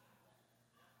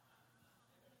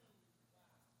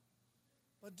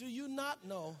 But do you not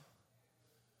know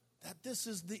that this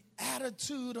is the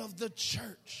attitude of the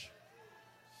church?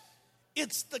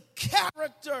 It's the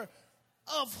character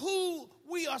of who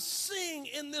we are seeing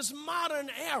in this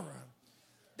modern era.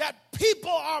 That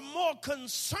people are more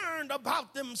concerned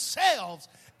about themselves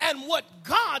and what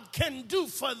God can do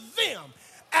for them.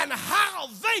 and how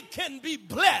they can be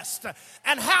blessed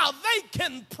and how they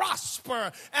can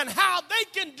prosper and how they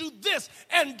can do this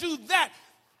and do that.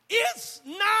 It's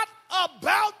not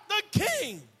about the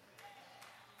king.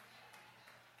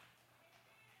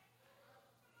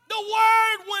 The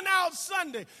word went out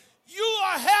Sunday. You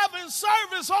are having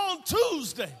service on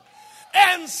Tuesday.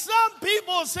 And some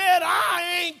people said,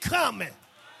 I ain't coming.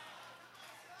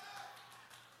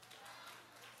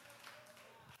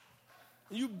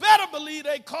 You better believe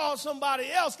they called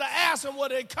somebody else to ask them where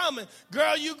they coming.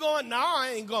 Girl, you going? No,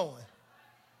 I ain't going.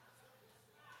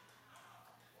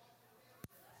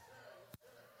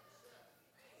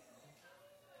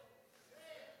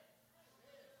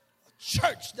 A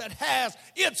church that has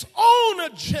its own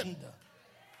agenda.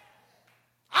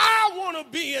 I want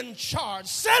to be in charge.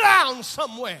 Sit down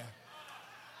somewhere.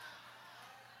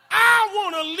 I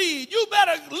want to lead. You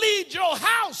better lead your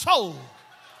household.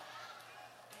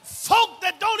 Folk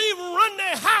that don't even run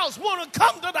their house want to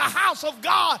come to the house of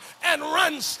God and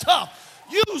run stuff.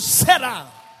 You sit down.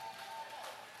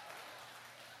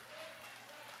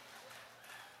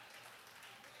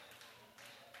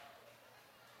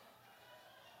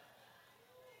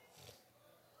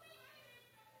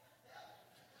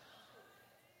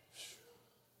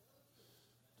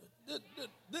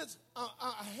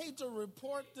 I hate to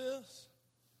report this,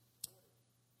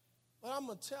 but I'm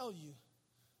going to tell you,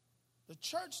 the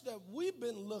church that we've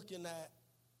been looking at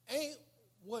ain't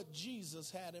what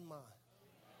Jesus had in mind.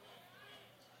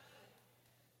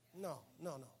 No.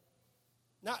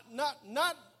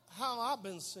 Not how I've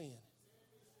been seeing.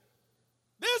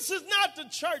 This is not the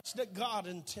church that God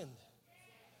intended.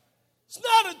 It's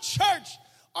not a church,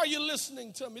 are you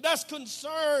listening to me, that's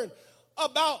concerned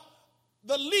about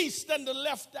the least and the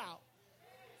left out.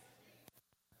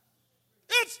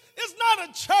 It's not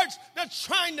a church that's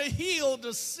trying to heal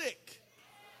the sick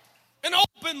and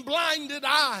open blinded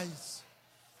eyes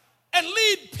and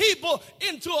lead people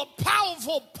into a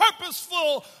powerful,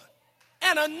 purposeful,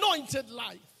 and anointed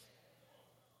life.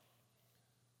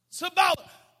 It's about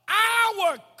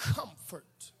our comfort.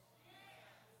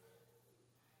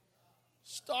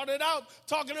 Started out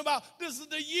talking about this is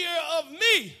the year of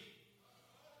me.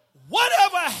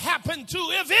 Whatever happened to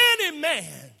if any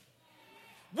man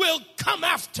will come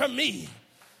after me,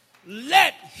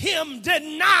 let him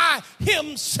deny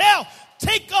himself,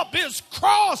 take up his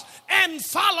cross and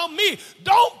follow me.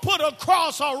 Don't put a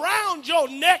cross around your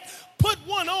neck, put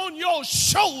one on your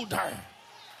shoulder.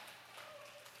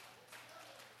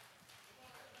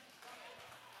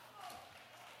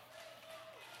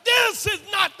 This is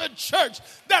not the church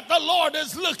that the Lord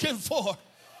is looking for.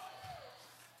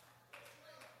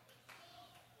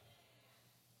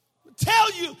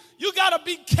 Tell you, you got to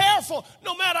be careful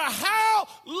no matter how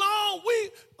long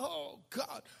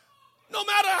no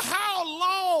matter how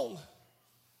long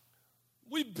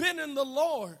we've been in the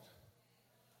Lord.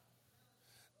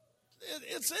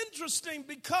 It's interesting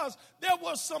because there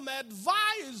were some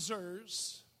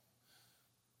advisors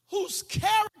whose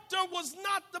character was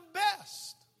not the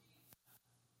best.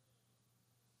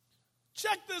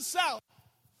 Check this out.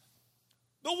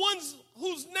 The ones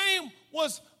whose name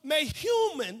was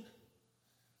Mehuman,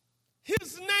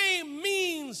 his name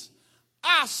means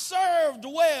I served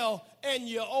well and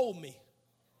you owe me.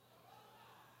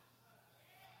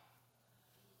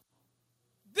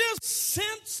 This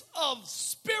sense of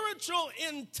spiritual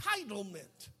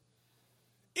entitlement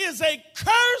is a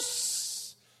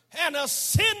curse and a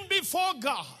sin before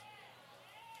God.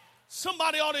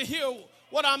 Somebody ought to hear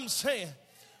what I'm saying.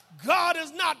 God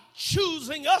is not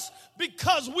choosing us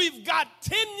because we've got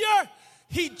tenure.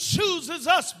 He chooses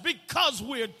us because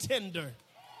we're tender.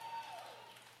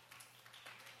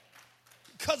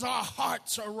 Because our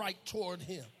hearts are right toward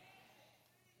him.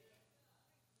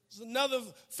 There's another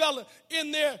fella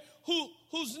in there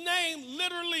whose name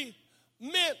literally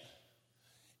meant,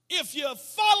 if you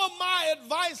follow my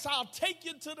advice, I'll take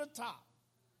you to the top.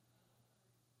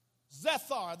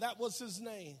 Zethar, that was his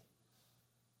name.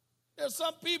 There's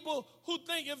some people who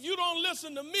think if you don't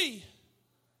listen to me,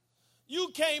 you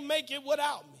can't make it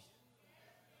without me.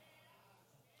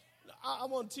 I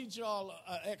want to teach you all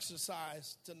an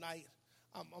exercise tonight.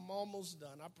 I'm almost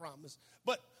done, I promise.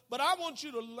 But I want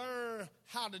you to learn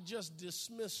how to just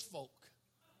dismiss folk.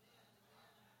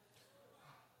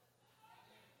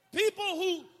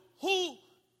 People who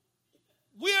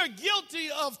we are guilty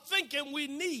of thinking we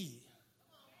need.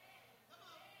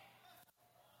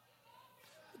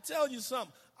 I'll tell you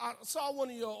something. I saw one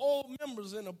of your old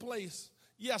members in a place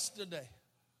yesterday.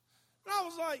 And I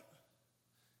was like,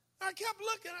 I kept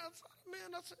looking. I said,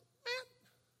 man,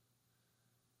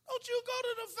 don't you go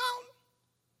to the fountain?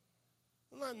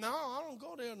 I'm like, no, I don't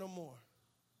go there no more.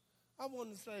 I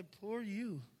want to say, poor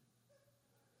you.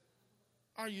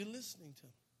 Are you listening to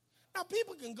me? Now,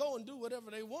 people can go and do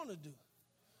whatever they want to do.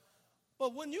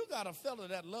 But when you got a fella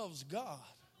that loves God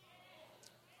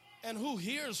and who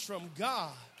hears from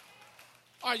God,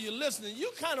 are you listening?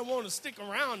 You kind of want to stick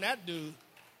around that dude.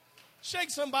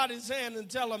 Shake somebody's hand and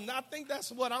tell them, I think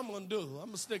that's what I'm going to do. I'm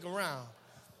going to stick around.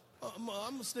 I'm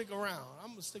going to stick around. I'm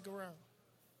going to stick around.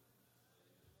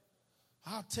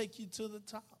 I'll take you to the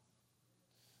top.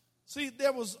 See,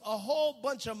 there was a whole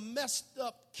bunch of messed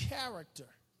up character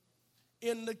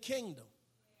in the kingdom.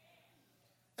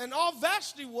 And all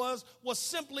Vashti was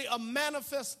simply a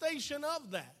manifestation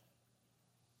of that.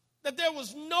 That there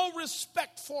was no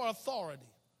respect for authority.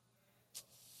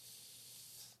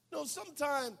 No,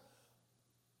 sometimes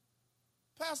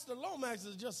Pastor Lomax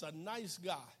is just a nice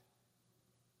guy.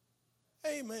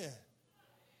 Amen.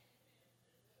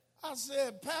 I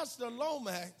said, Pastor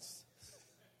Lomax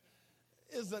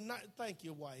is a nice, thank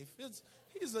you, wife.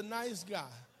 He's a nice guy.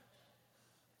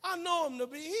 I know him to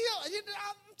be,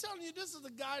 I'm telling you, this is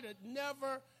a guy that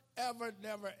never, ever,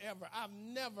 I've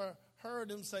never heard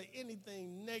him say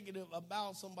anything negative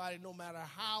about somebody, no matter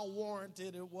how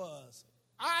warranted it was.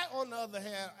 I, on the other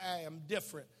hand, I am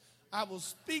different. I will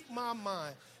speak my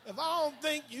mind. If I don't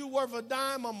think you worth a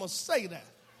dime, I'm going to say that.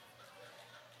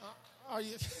 Are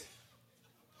you?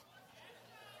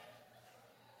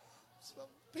 So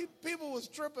people was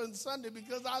tripping Sunday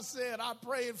because I said I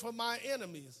prayed for my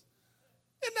enemies.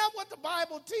 Isn't that what the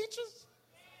Bible teaches?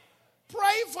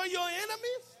 Pray for your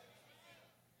enemies?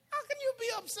 How can you be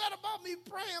upset about me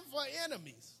praying for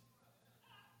enemies?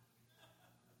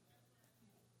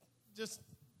 Just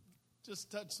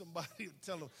touch somebody and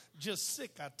tell them, just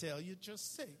sick, I tell you,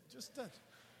 just sick. Just touch.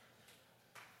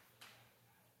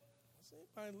 Is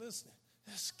anybody listening?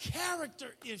 There's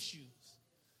character issues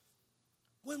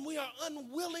when we are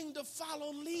unwilling to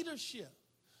follow leadership.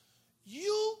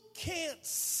 You can't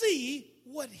see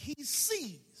what he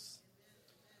sees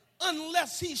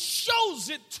unless he shows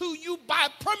it to you by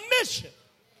permission.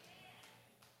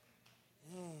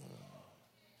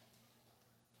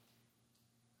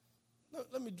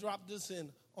 Let me drop this in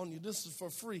on you. This is for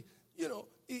free. You know,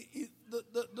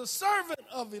 the servant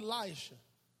of Elisha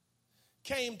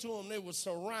came to him. They were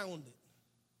surrounded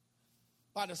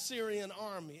by the Syrian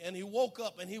army. And he woke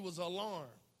up and he was alarmed.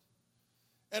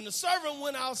 And the servant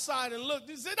went outside and looked.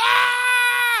 He said,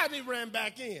 ah! And he ran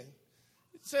back in.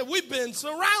 He said, we've been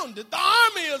surrounded. The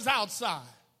army is outside.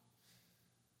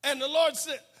 And the Lord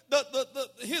said,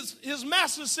 his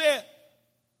master said,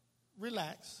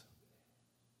 relax.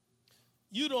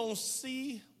 You don't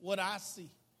see what I see.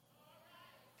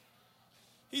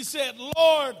 He said,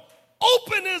 Lord,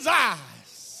 open his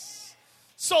eyes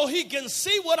so he can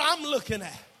see what I'm looking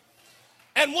at.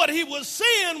 And what he was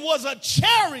seeing was a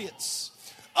chariots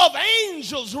of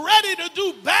angels ready to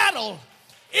do battle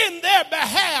in their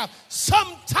behalf.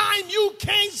 Sometime you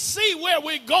can't see where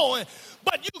we're going,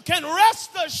 but you can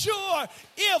rest assured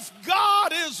if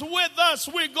God is with us,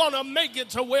 we're going to make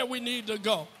it to where we need to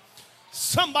go.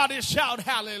 Somebody shout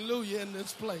hallelujah in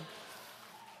this place.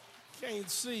 Can't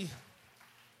see.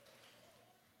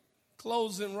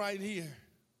 Closing right here.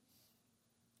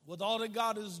 With all that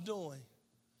God is doing,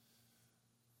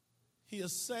 he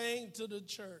is saying to the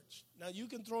church, now you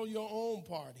can throw your own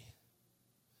party,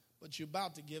 but you're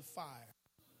about to get fired.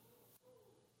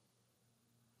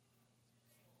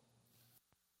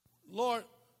 Lord,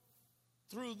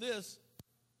 through this,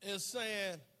 is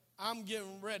saying, I'm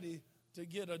getting ready to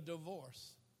get a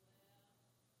divorce.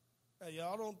 Now,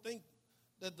 y'all don't think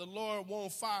that the Lord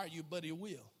won't fire you, but he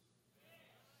will.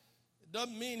 It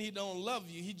doesn't mean he don't love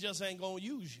you. He just ain't going to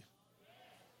use you.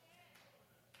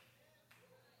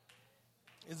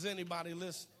 Is anybody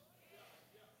listening?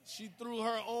 She threw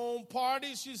her own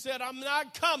party. She said, I'm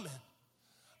not coming.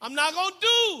 I'm not going to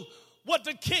do what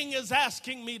the king is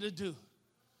asking me to do.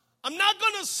 I'm not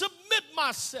going to submit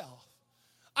myself.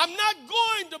 I'm not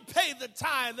going to pay the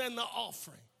tithe and the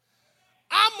offering.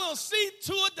 I'm going to see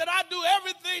to it that I do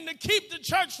everything to keep the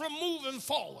church from moving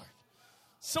forward.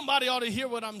 Somebody ought to hear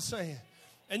what I'm saying.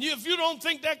 And if you don't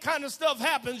think that kind of stuff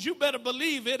happens, you better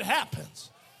believe it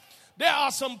happens. There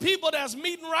are some people that's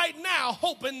meeting right now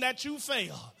hoping that you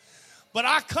fail. But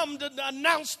I come to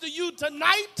announce to you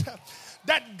tonight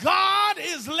that God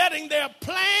is letting their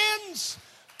plans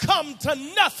come to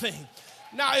nothing.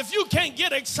 Now, if you can't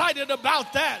get excited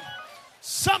about that,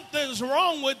 something's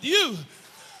wrong with you.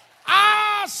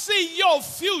 I see your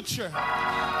future,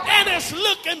 and it's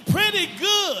looking pretty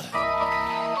good.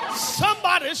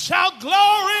 Somebody shout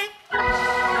glory.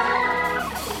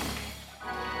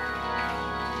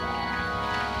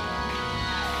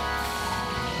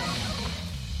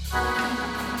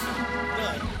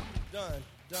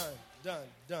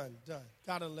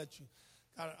 let you.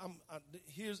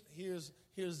 Here's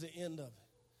the end of it.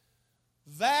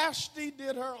 Vashti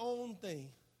did her own thing.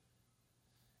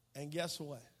 And guess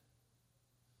what?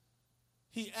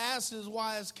 He asked his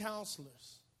wise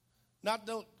counselors, not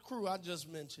the crew I just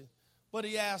mentioned, but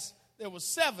he asked, there were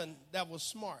 7 that were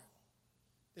smart.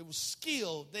 They were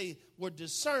skilled. They were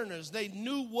discerners. They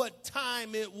knew what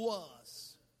time it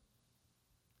was.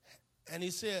 And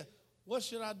he said, what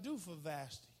should I do for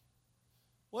Vashti?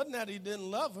 Wasn't that he didn't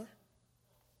love her?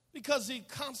 Because he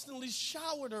constantly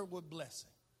showered her with blessing.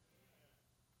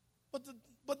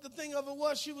 But the thing of it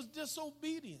was, she was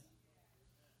disobedient.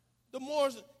 The more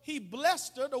he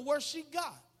blessed her, the worse she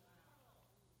got.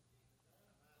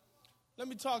 Let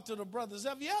me talk to the brothers.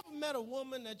 Have you ever met a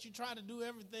woman that you try to do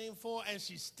everything for and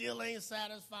she still ain't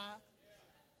satisfied?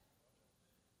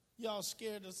 Y'all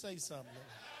scared to say something.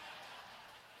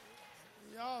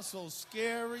 Y'all so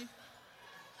scary.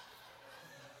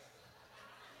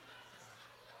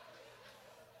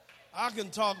 I can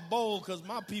talk bold because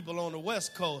my people on the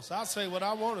West Coast. I'll say what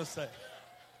I want to say.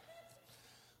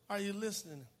 Are you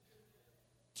listening?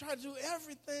 Try to do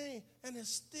everything and it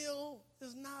still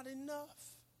is not enough.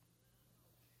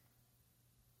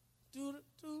 Do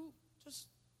just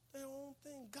their own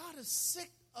thing. God is sick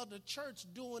of the church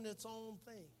doing its own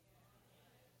thing.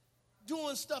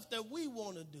 Doing stuff that we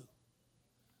want to do.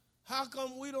 How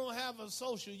come we don't have a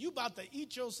social? You about to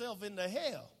eat yourself into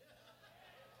hell.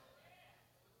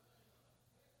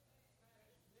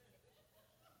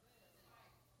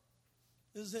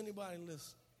 Is anybody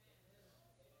listening?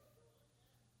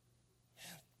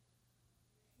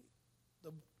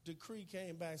 The decree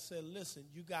came back and said, listen,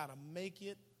 you got to make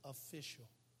it official.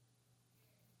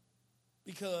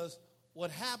 Because what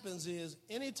happens is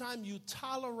anytime you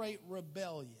tolerate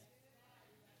rebellion,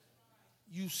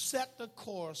 you set the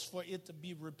course for it to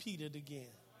be repeated again.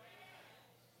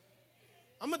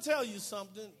 I'm going to tell you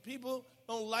something. People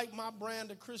don't like my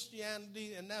brand of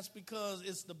Christianity, and that's because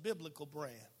it's the biblical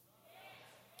brand.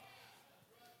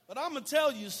 But I'm going to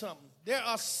tell you something. There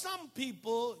are some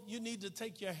people you need to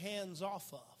take your hands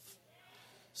off of.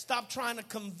 Stop trying to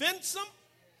convince them.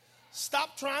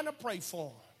 Stop trying to pray for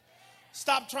them.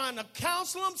 Stop trying to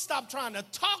counsel them. Stop trying to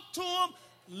talk to them.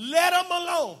 Let them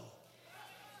alone.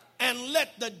 And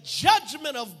let the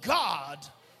judgment of God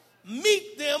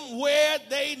meet them where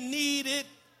they need it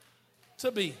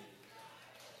to be.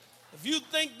 If you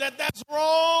think that that's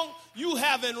wrong, you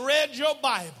haven't read your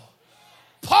Bible.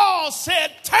 Paul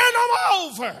said, turn them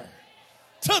over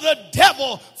to the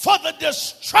devil for the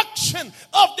destruction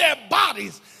of their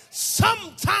bodies.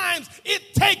 Sometimes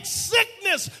it takes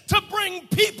sickness to bring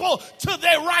people to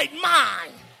their right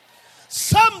mind.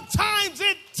 Sometimes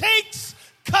it takes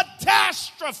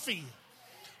catastrophe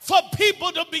for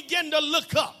people to begin to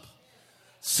look up.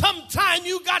 Sometimes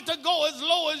you got to go as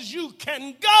low as you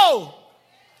can go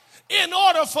in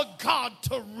order for God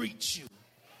to reach you.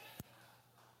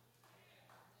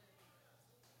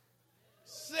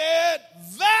 Said,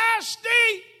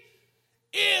 Vashti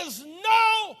is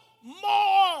no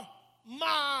more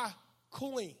my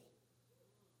queen.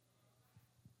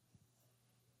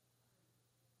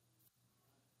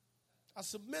 I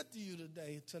submit to you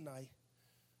tonight,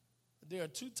 there are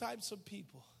 2 types of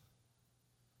people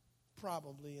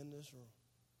probably in this room.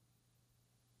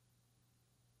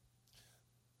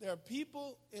 There are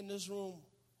people in this room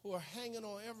who are hanging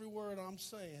on every word I'm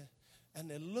saying, and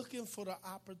they're looking for the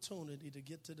opportunity to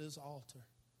get to this altar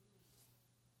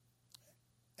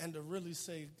and to really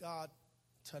say, God,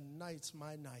 tonight's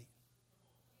my night.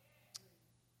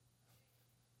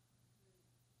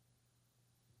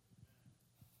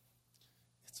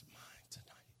 It's mine tonight.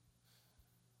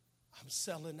 I'm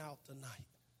selling out tonight.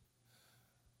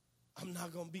 I'm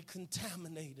not going to be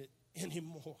contaminated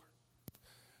anymore.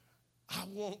 I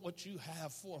want what you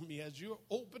have for me as you're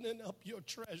opening up your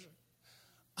treasure.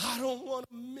 I don't want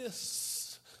to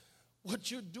miss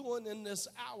what you're doing in this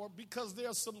hour because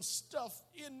there's some stuff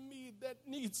in me that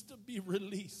needs to be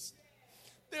released.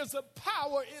 There's a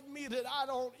power in me that I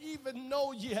don't even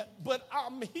know yet, but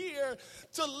I'm here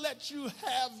to let you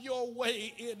have your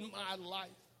way in my life.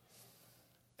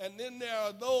 And then there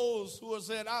are those who have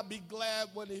said, I'll be glad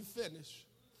when he finishes.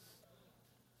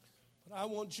 But I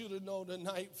want you to know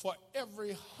tonight, for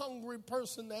every hungry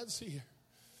person that's here,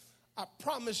 I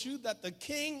promise you that the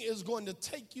King is going to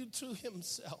take you to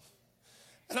himself.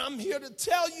 And I'm here to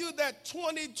tell you that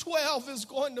 2012 is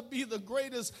going to be the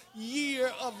greatest year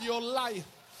of your life.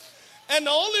 And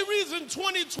the only reason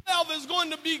 2012 is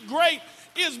going to be great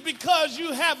is because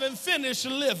you haven't finished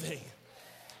living.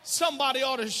 Somebody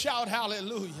ought to shout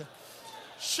hallelujah.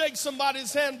 Shake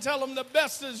somebody's hand and tell them the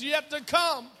best is yet to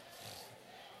come.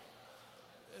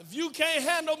 If you can't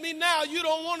handle me now, you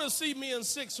don't want to see me in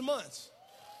 6 months.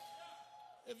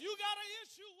 If you got an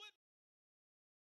issue with